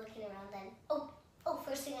you're looking around and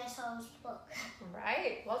first thing I saw was a book.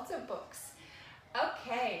 Right, lots of books.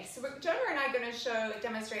 Okay, so Jonah and I are going to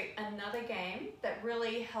demonstrate another game that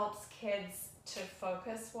really helps kids to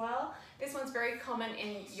focus well. This one's very common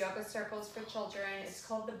in yoga circles for children. It's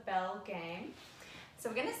called the bell game. So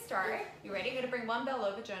we're going to start. You ready? I'm going to bring one bell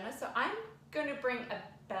over, Jonah. So I'm going to bring a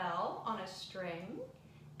bell on a string,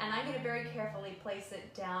 and I'm going to very carefully place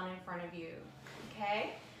it down in front of you,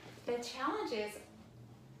 okay? The challenge is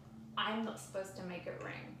I'm not supposed to make it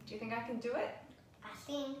ring. Do you think I can do it? I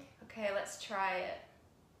think. Okay, let's try it.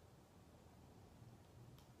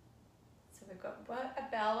 So we've got a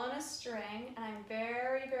bell on a string, and I'm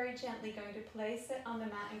very, very gently going to place it on the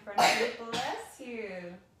mat in front of you. Bless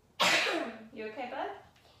you. You okay, bud?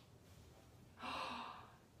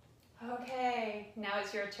 Okay, now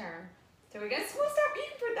it's your turn. So we're going to start. You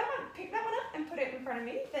can put that one, pick that one up and put it in front of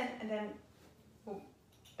me.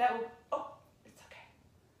 That will, it's okay.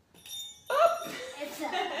 Oh! It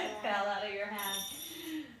fell out of your hand.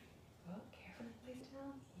 Oh, carefully place it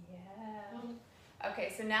down. Yeah.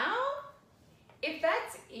 Okay, so now, if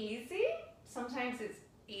that's easy, sometimes it's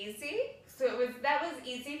easy. So that was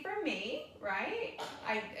easy for me, right?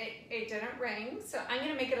 It didn't ring, so I'm going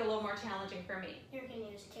to make it a little more challenging for me. You're going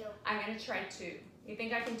to use 2. I'm going to try 2. You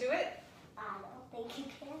think I can do it? I don't think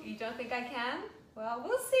you can. You don't think I can? Well,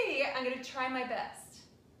 we'll see. I'm going to try my best.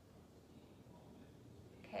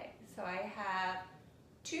 Okay, so I have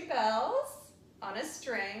 2 bells on a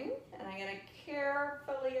string, and I'm going to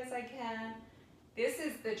carefully as I can This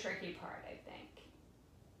is the tricky part, I think.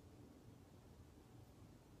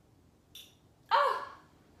 Oh!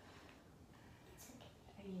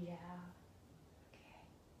 Yeah. Okay.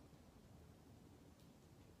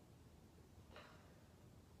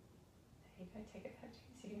 There you go, take a picture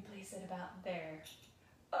so you can place it about there.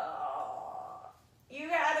 Oh, you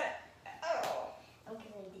got it. Oh. I'm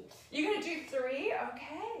gonna do. You're gonna do 3?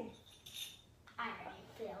 Okay. I already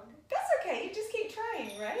failed. That's okay, you just keep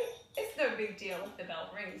trying, right? It's no big deal if the bell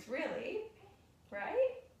rings, really.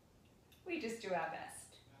 Right? We just do our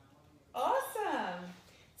best. Awesome.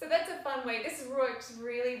 So that's a fun way. This works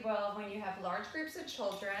really well when you have large groups of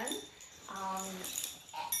children.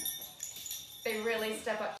 They really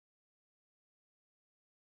step up.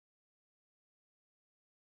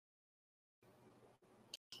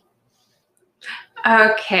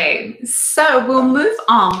 Okay, so we'll move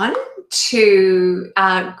on to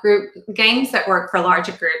group games that work for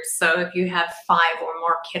larger groups. So if you have 5 or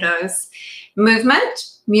more kiddos,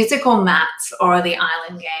 movement, musical mats, or the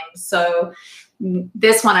island game. So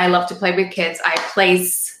this one I love to play with kids. I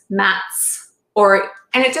place mats,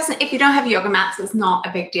 and it doesn't, if you don't have yoga mats, it's not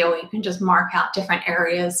a big deal. You can just mark out different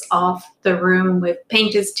areas of the room with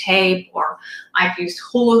painter's tape, or I've used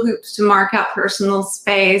hula hoops to mark out personal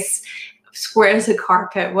space, squares of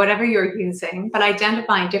carpet, whatever you're using, but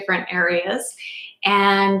identifying different areas.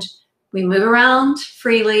 And we move around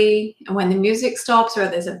freely. And when the music stops or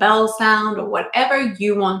there's a bell sound or whatever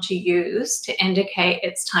you want to use to indicate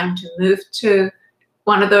it's time to move to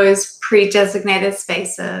one of those pre-designated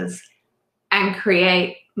spaces and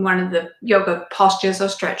create one of the yoga postures or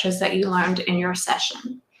stretches that you learned in your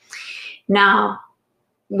session. Now,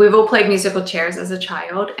 we've all played musical chairs as a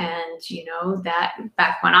child, and you know that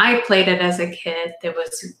back when I played it as a kid, there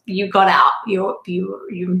was, you got out,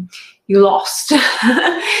 you lost.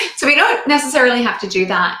 So we don't necessarily have to do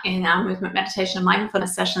that in our movement, meditation, and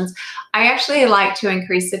mindfulness sessions. I actually like to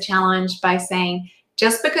increase the challenge by saying,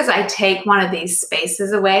 just because I take one of these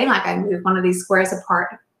spaces away, like I move one of these squares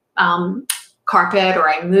apart, carpet, or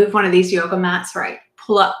I move one of these yoga mats, or I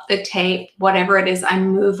pull up the tape, whatever it is, I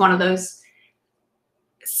move one of those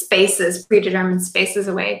spaces, predetermined spaces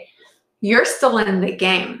away, you're still in the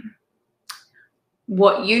game.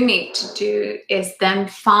 What you need to do is then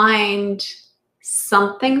find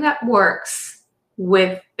something that works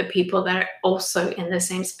with the people that are also in the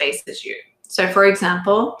same space as you. So for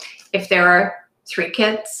example, if there are 3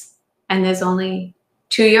 kids and there's only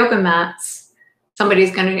 2 yoga mats,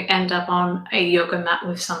 somebody's going to end up on a yoga mat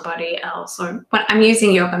with somebody else. Or when I'm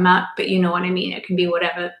using yoga mat, but you know what I mean. It can be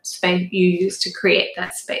whatever space you use to create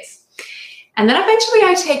that space. And then eventually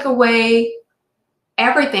I take away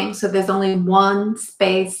everything, so there's only one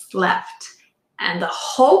space left. And the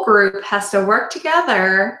whole group has to work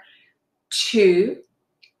together to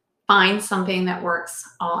find something that works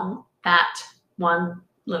on that one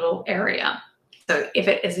little area. So if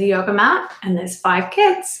it is a yoga mat and there's 5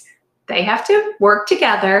 kids, they have to work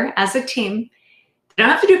together as a team. They don't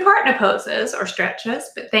have to do partner poses or stretches,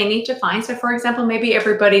 but they need to find, so for example, maybe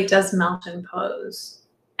everybody does mountain pose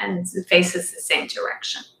and faces the same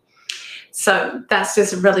direction. So that's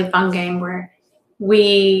just a really fun game where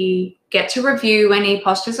we get to review any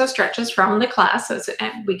postures or stretches from the class. So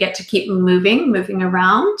we get to keep moving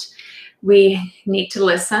around. We need to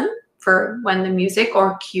listen for when the music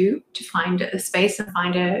or cue to find a space and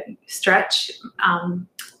find a stretch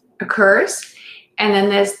occurs. And then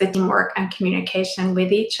there's the teamwork and communication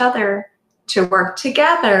with each other to work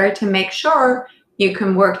together to make sure you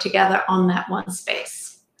can work together on that one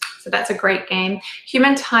space. So that's a great game.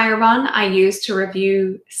 Human Tire Run I use to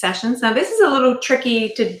review sessions. Now this is a little tricky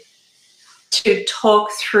to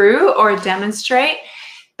talk through or demonstrate,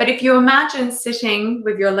 but if you imagine sitting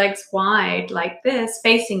with your legs wide like this,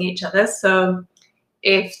 facing each other. So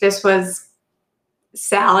if this was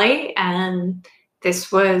Sally and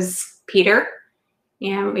this was Peter,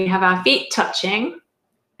 and we have our feet touching,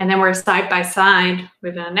 and then we're side by side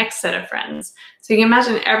with our next set of friends. So you can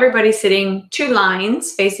imagine everybody sitting 2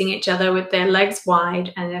 lines facing each other with their legs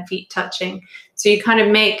wide and their feet touching. So you kind of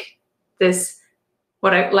make this,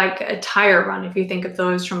 what I like a tire run, if you think of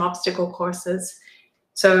those from obstacle courses.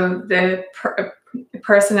 So the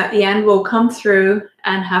person at the end will come through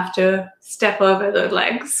and have to step over the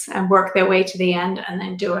legs and work their way to the end and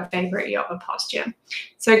then do a favorite yoga posture.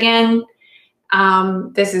 So again,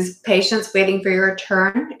 this is patience waiting for your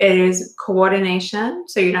turn. It is coordination,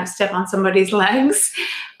 so you don't step on somebody's legs.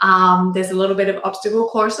 There's a little bit of obstacle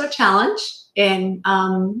course or challenge in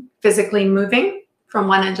physically moving from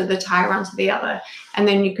one end of the tire run to the other. And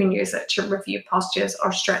then you can use it to review postures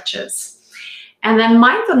or stretches. And then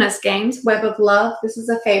mindfulness games, Web of Love. This is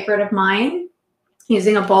a favorite of mine.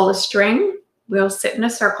 Using a ball of string, we'll sit in a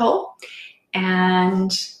circle, and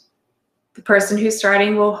the person who's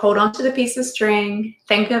starting will hold on to the piece of string,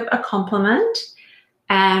 think of a compliment,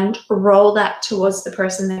 and roll that towards the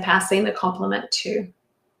person they're passing the compliment to.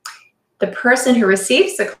 The person who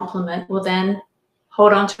receives the compliment will then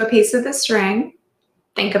hold on to a piece of the string,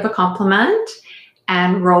 think of a compliment,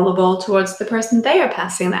 and roll the ball towards the person they are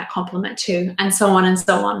passing that compliment to, and so on and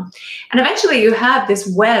so on. And eventually you have this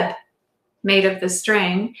web made of the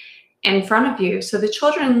string in front of you. So the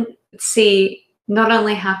children see not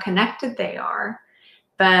only how connected they are,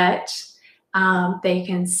 but they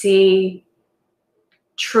can see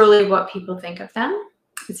truly what people think of them.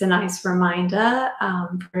 It's a nice reminder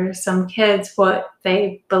for some kids what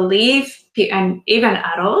they believe, and even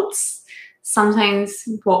adults. Sometimes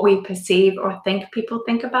what we perceive or think people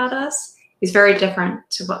think about us is very different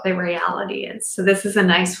to what the reality is. So this is a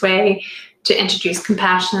nice way to introduce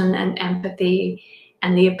compassion and empathy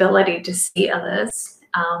and the ability to see others,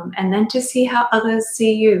 and then to see how others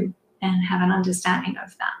see you and have an understanding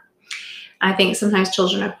of that. I think sometimes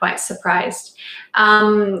children are quite surprised.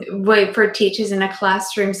 For teachers in a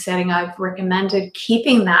classroom setting, I've recommended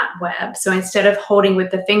keeping that web. So instead of holding with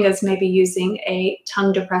the fingers, maybe using a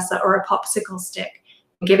tongue depressor or a popsicle stick,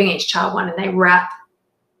 and giving each child one, and they wrap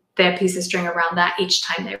their piece of string around that each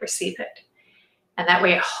time they receive it. And that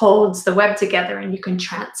way it holds the web together, and you can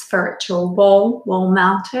transfer it to a wall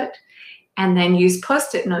mount it, and then use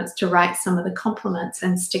Post-it notes to write some of the compliments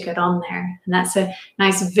and stick it on there. And that's a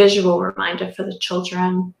nice visual reminder for the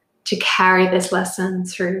children to carry this lesson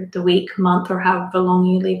through the week, month, or however long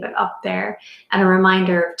you leave it up there, and a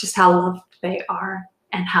reminder of just how loved they are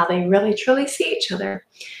and how they really truly see each other.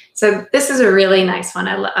 So this is a really nice one.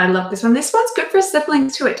 I love this one. This one's good for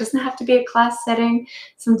siblings too. It doesn't have to be a class setting.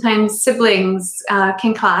 Sometimes siblings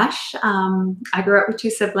can clash. I grew up with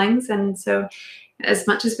 2 siblings, and so as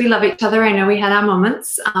much as we love each other, I know we had our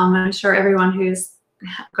moments. I'm sure everyone who's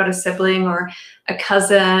got a sibling or a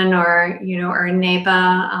cousin or or a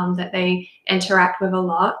neighbor that they interact with a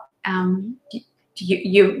lot,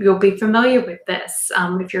 you'll be familiar with this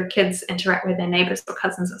if your kids interact with their neighbors or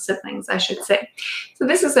cousins or siblings, I should say. So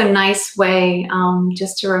this is a nice way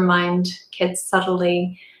just to remind kids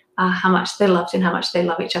subtly how much they're loved and how much they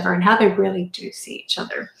love each other and how they really do see each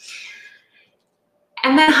other.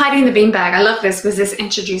 And then hiding the beanbag. I love this because this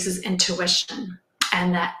introduces intuition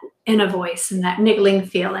and that inner voice and that niggling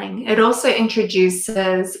feeling. It also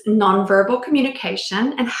introduces nonverbal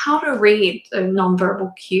communication and how to read the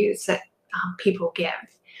nonverbal cues that people give.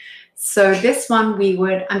 So this one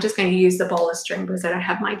I'm just going to use the ball of string because I don't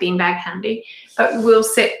have my beanbag handy, but we'll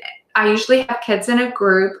sit. I usually have kids in a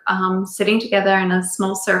group sitting together in a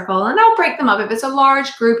small circle, and I'll break them up. If it's a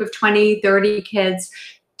large group of 20, 30 kids,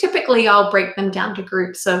 typically I'll break them down to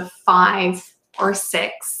groups of 5 or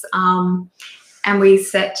 6. And we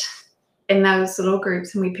sit in those little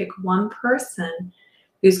groups, and we pick one person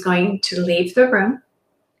who's going to leave the room.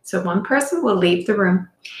 So one person will leave the room,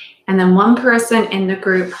 and then one person in the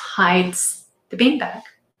group hides the beanbag.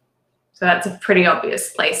 So that's a pretty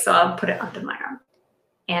obvious place, so I'll put it under my arm.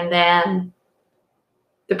 And then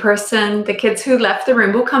the kids who left the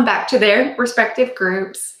room will come back to their respective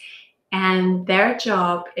groups, and their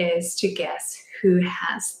job is to guess who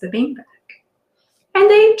has the beanbag. And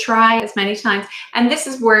they try as many times. And this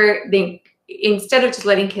is where instead of just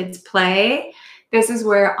letting kids play, this is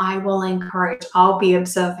where I will encourage, I'll be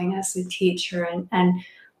observing as a teacher and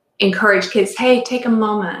encourage kids, hey, take a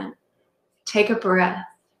moment, take a breath,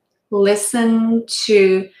 listen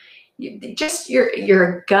to just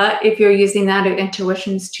your gut, if you're using that, if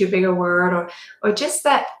intuition is too big a word, or just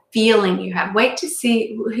that feeling you have. Wait to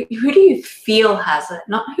see who do you feel has it,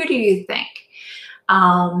 not who do you think.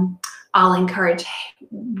 I'll encourage, hey,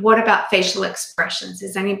 what about facial expressions?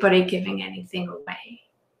 Is anybody giving anything away?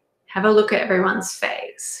 Have a look at everyone's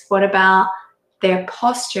face. What about their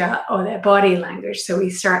posture or their body language? So we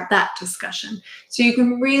start that discussion. So you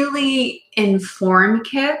can really inform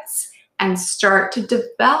kids and start to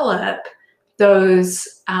develop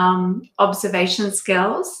those observation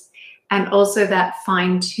skills, and also that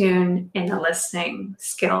fine-tune in the listening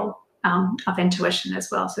skill of intuition as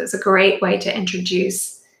well. So it's a great way to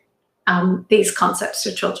introduce these concepts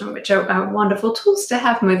to children, which are wonderful tools to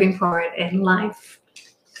have moving forward in life.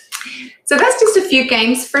 So that's just a few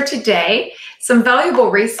games for today. Some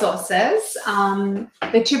valuable resources.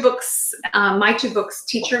 The 2 books, my 2 books,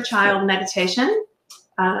 Teacher Child Meditation,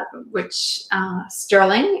 which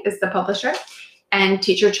Sterling is the publisher, and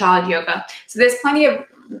Teacher Child Yoga. So there's plenty of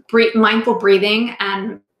mindful breathing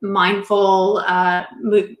and mindful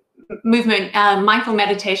mindful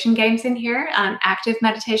meditation games in here, active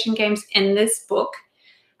meditation games in this book.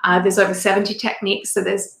 There's over 70 techniques, so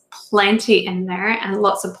there's plenty in there and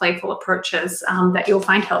lots of playful approaches that you'll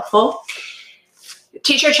find helpful.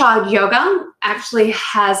 Teach Your Child Yoga actually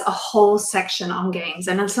has a whole section on games,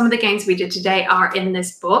 and some of the games we did today are in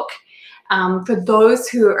this book. For those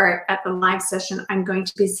who are at the live session, I'm going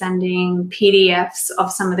to be sending PDFs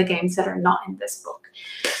of some of the games that are not in this book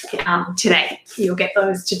today. You'll get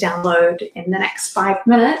those to download in the next 5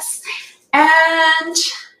 minutes. And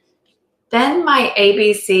then my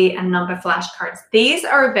ABC and number flashcards. These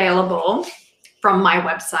are available from my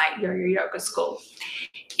website, Your Yoga School.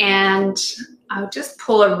 And I'll just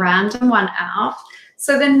pull a random one out.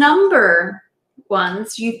 So the number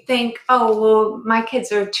ones, you think, oh, well, my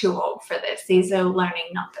kids are too old for this. These are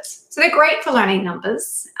learning numbers. So they're great for learning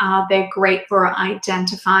numbers. They're great for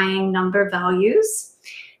identifying number values.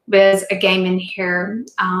 There's a game in here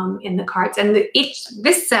in the cards. And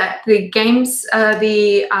this set, the games,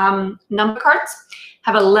 number cards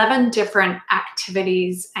have 11 different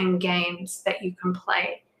activities and games that you can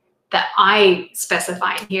play that I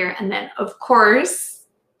specify here. And then, of course,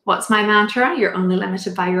 what's my mantra? You're only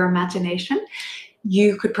limited by your imagination.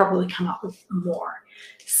 You could probably come up with more.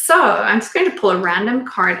 So I'm just going to pull a random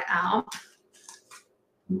card out.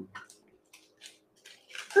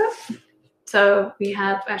 So we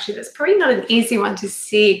have, actually, that's probably not an easy one to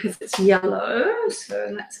see because it's yellow.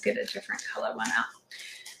 So let's get a different color one out.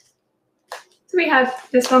 So we have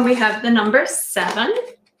this one, we have the number 7.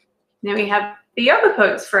 Then we have the yoga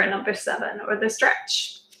pose for a number 7, or the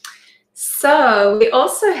stretch. So we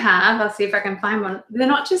also have, I'll see if I can find one. They're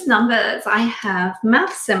not just numbers. I have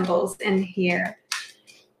math symbols in here.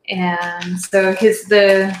 And so here's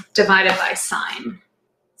the divided by sign.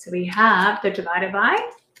 So we have the divided by.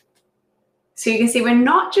 So you can see we're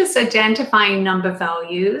not just identifying number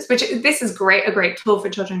values, which this is great, a great tool for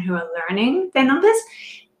children who are learning their numbers.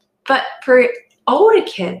 But for older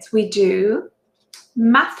kids, we do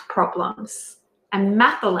math problems and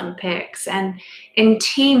math Olympics. And in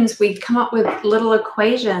teams, we come up with little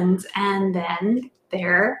equations and then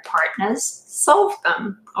their partners solve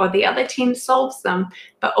them, or the other team solves them,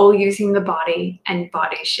 but all using the body and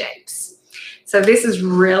body shapes. So this is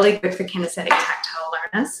really good for kinesthetic tactile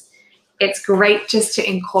learners. It's great just to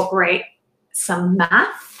incorporate some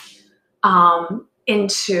math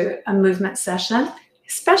into a movement session,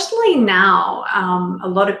 especially now. A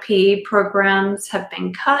lot of PE programs have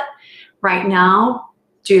been cut. Right now,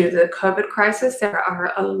 due to the COVID crisis, there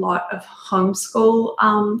are a lot of homeschool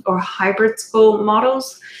or hybrid school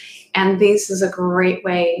models, and this is a great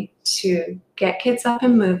way to get kids up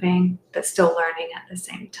and moving, but still learning at the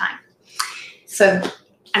same time. So,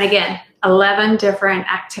 and again, 11 different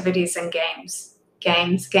activities and games.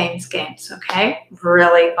 Games, okay?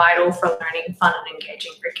 Really vital for learning, fun and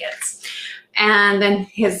engaging for kids. And then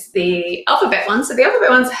here's the alphabet ones. So the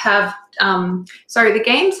alphabet ones have, the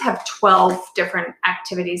games have 12 different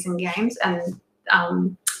activities and games, and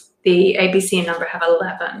the ABC and number have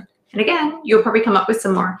 11. And again, you'll probably come up with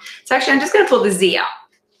some more. So actually, I'm just going to pull the Z out.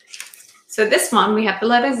 So this one, we have the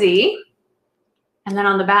letter Z. And then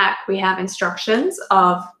on the back, we have instructions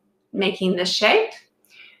of making this shape.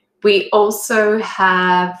 We also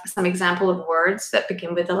have some example of words that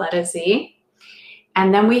begin with the letter Z.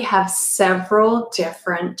 And then we have several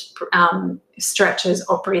different stretches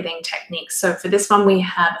or breathing techniques. So for this one, we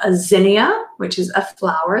have a zinnia, which is a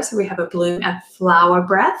flower. So we have a flower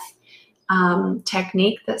breath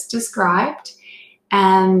technique that's described.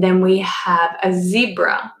 And then we have a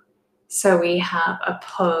zebra. So we have a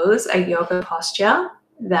pose, a yoga posture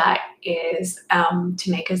that is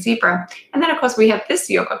to make a zebra. And then, of course, we have this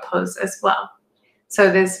yoga pose as well.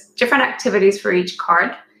 So there's different activities for each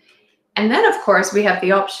card. And then, of course, we have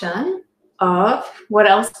the option of what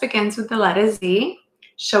else begins with the letter Z.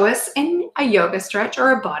 Show us in a yoga stretch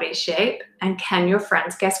or a body shape, and can your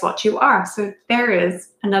friends guess what you are? So there is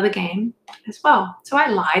another game as well. So I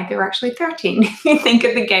lied, there were actually 13. If you think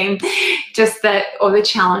of the game, just that, or the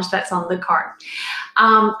challenge that's on the card.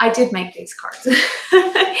 I did make these cards.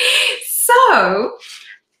 So,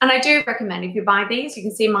 and I do recommend if you buy these, you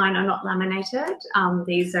can see mine are not laminated.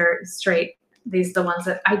 These are straight. These are the ones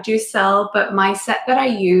that I do sell, but my set that I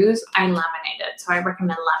use, I laminated. So I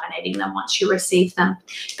recommend laminating them once you receive them.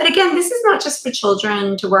 But again, this is not just for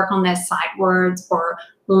children to work on their sight words or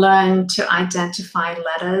learn to identify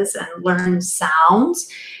letters and learn sounds.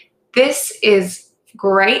 This is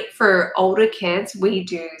great for older kids. We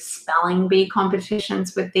do spelling bee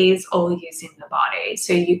competitions with these, all using the body.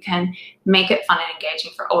 So you can make it fun and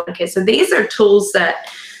engaging for older kids. So these are tools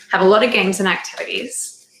that have a lot of games and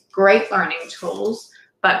activities. Great learning tools,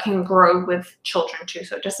 but can grow with children too.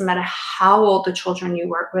 So it doesn't matter how old the children you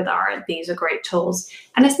work with are, these are great tools.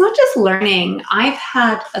 And it's not just learning. I've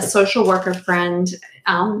had a social worker friend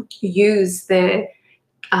use the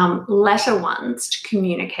letter ones to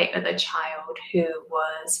communicate with a child who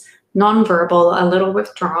was nonverbal, a little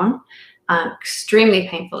withdrawn, extremely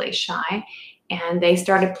painfully shy. And they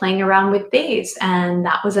started playing around with these, and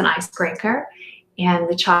that was an icebreaker. And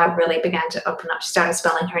the child really began to open up. She started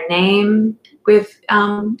spelling her name with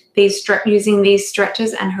using these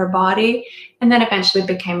stretches and her body, and then eventually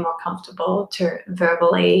became more comfortable to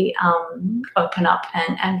verbally open up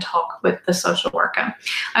and talk with the social worker.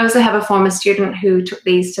 I also have a former student who took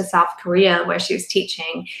these to South Korea, where she was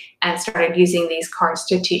teaching, and started using these cards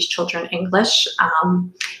to teach children English.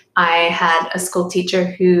 I had a school teacher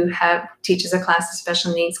who teaches a class of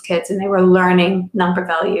special needs kids, and they were learning number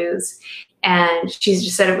values. And she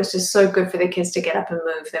just said it was just so good for the kids to get up and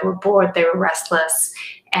move. They were bored, they were restless,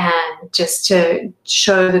 and just to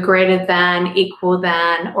show the greater than, equal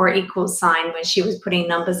than, or equal sign when she was putting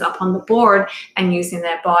numbers up on the board and using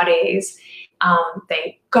their bodies,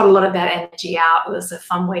 they got a lot of that energy out. It was a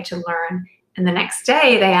fun way to learn. And the next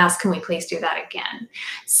day they asked, can we please do that again?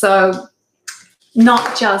 So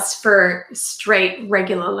not just for straight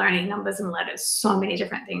regular learning numbers and letters, so many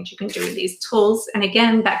different things you can do with these tools. And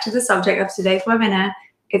again, back to the subject of today's webinar,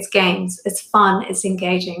 it's games, it's fun, it's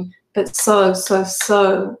engaging, but so, so,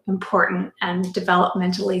 so important and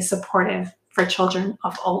developmentally supportive for children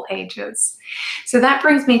of all ages. So that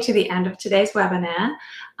brings me to the end of today's webinar.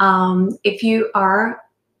 If you are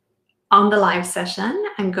on the live session,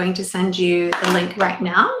 I'm going to send you the link right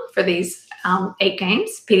now for these 8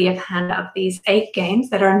 games, PDF handout of these 8 games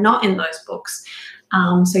that are not in those books.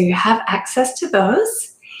 So you have access to those.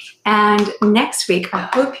 And next week, I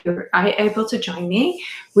hope you are able to join me.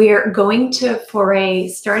 We are going to foray,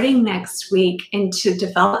 starting next week, into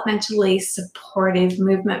developmentally supportive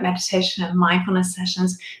movement, meditation, and mindfulness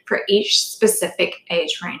sessions for each specific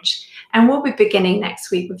age range. And we'll be beginning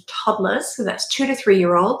next week with toddlers, so that's 2 to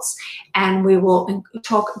 3-year-olds, and we will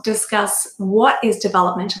discuss what is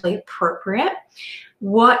developmentally appropriate,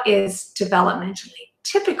 what is developmentally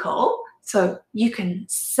typical. So you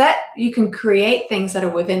can create things that are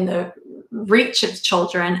within the reach of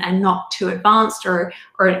children and not too advanced, or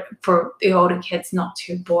for the older kids, not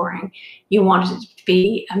too boring. You want it to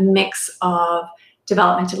be a mix of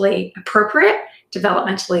developmentally appropriate,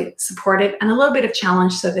 developmentally supportive, and a little bit of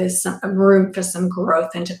challenge, so there's some room for some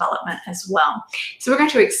growth and development as well. So we're going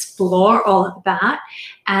to explore all of that,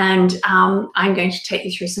 and I'm going to take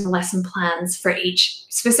you through some lesson plans for each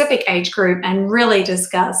specific age group and really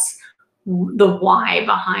discuss the why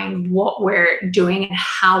behind what we're doing and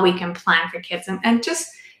how we can plan for kids, and just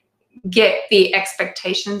get the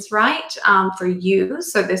expectations right for you,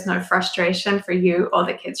 so there's no frustration for you or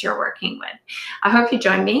the kids you're working with. I hope you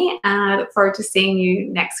join me, and I look forward to seeing you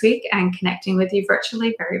next week and connecting with you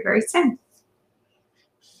virtually very, very soon.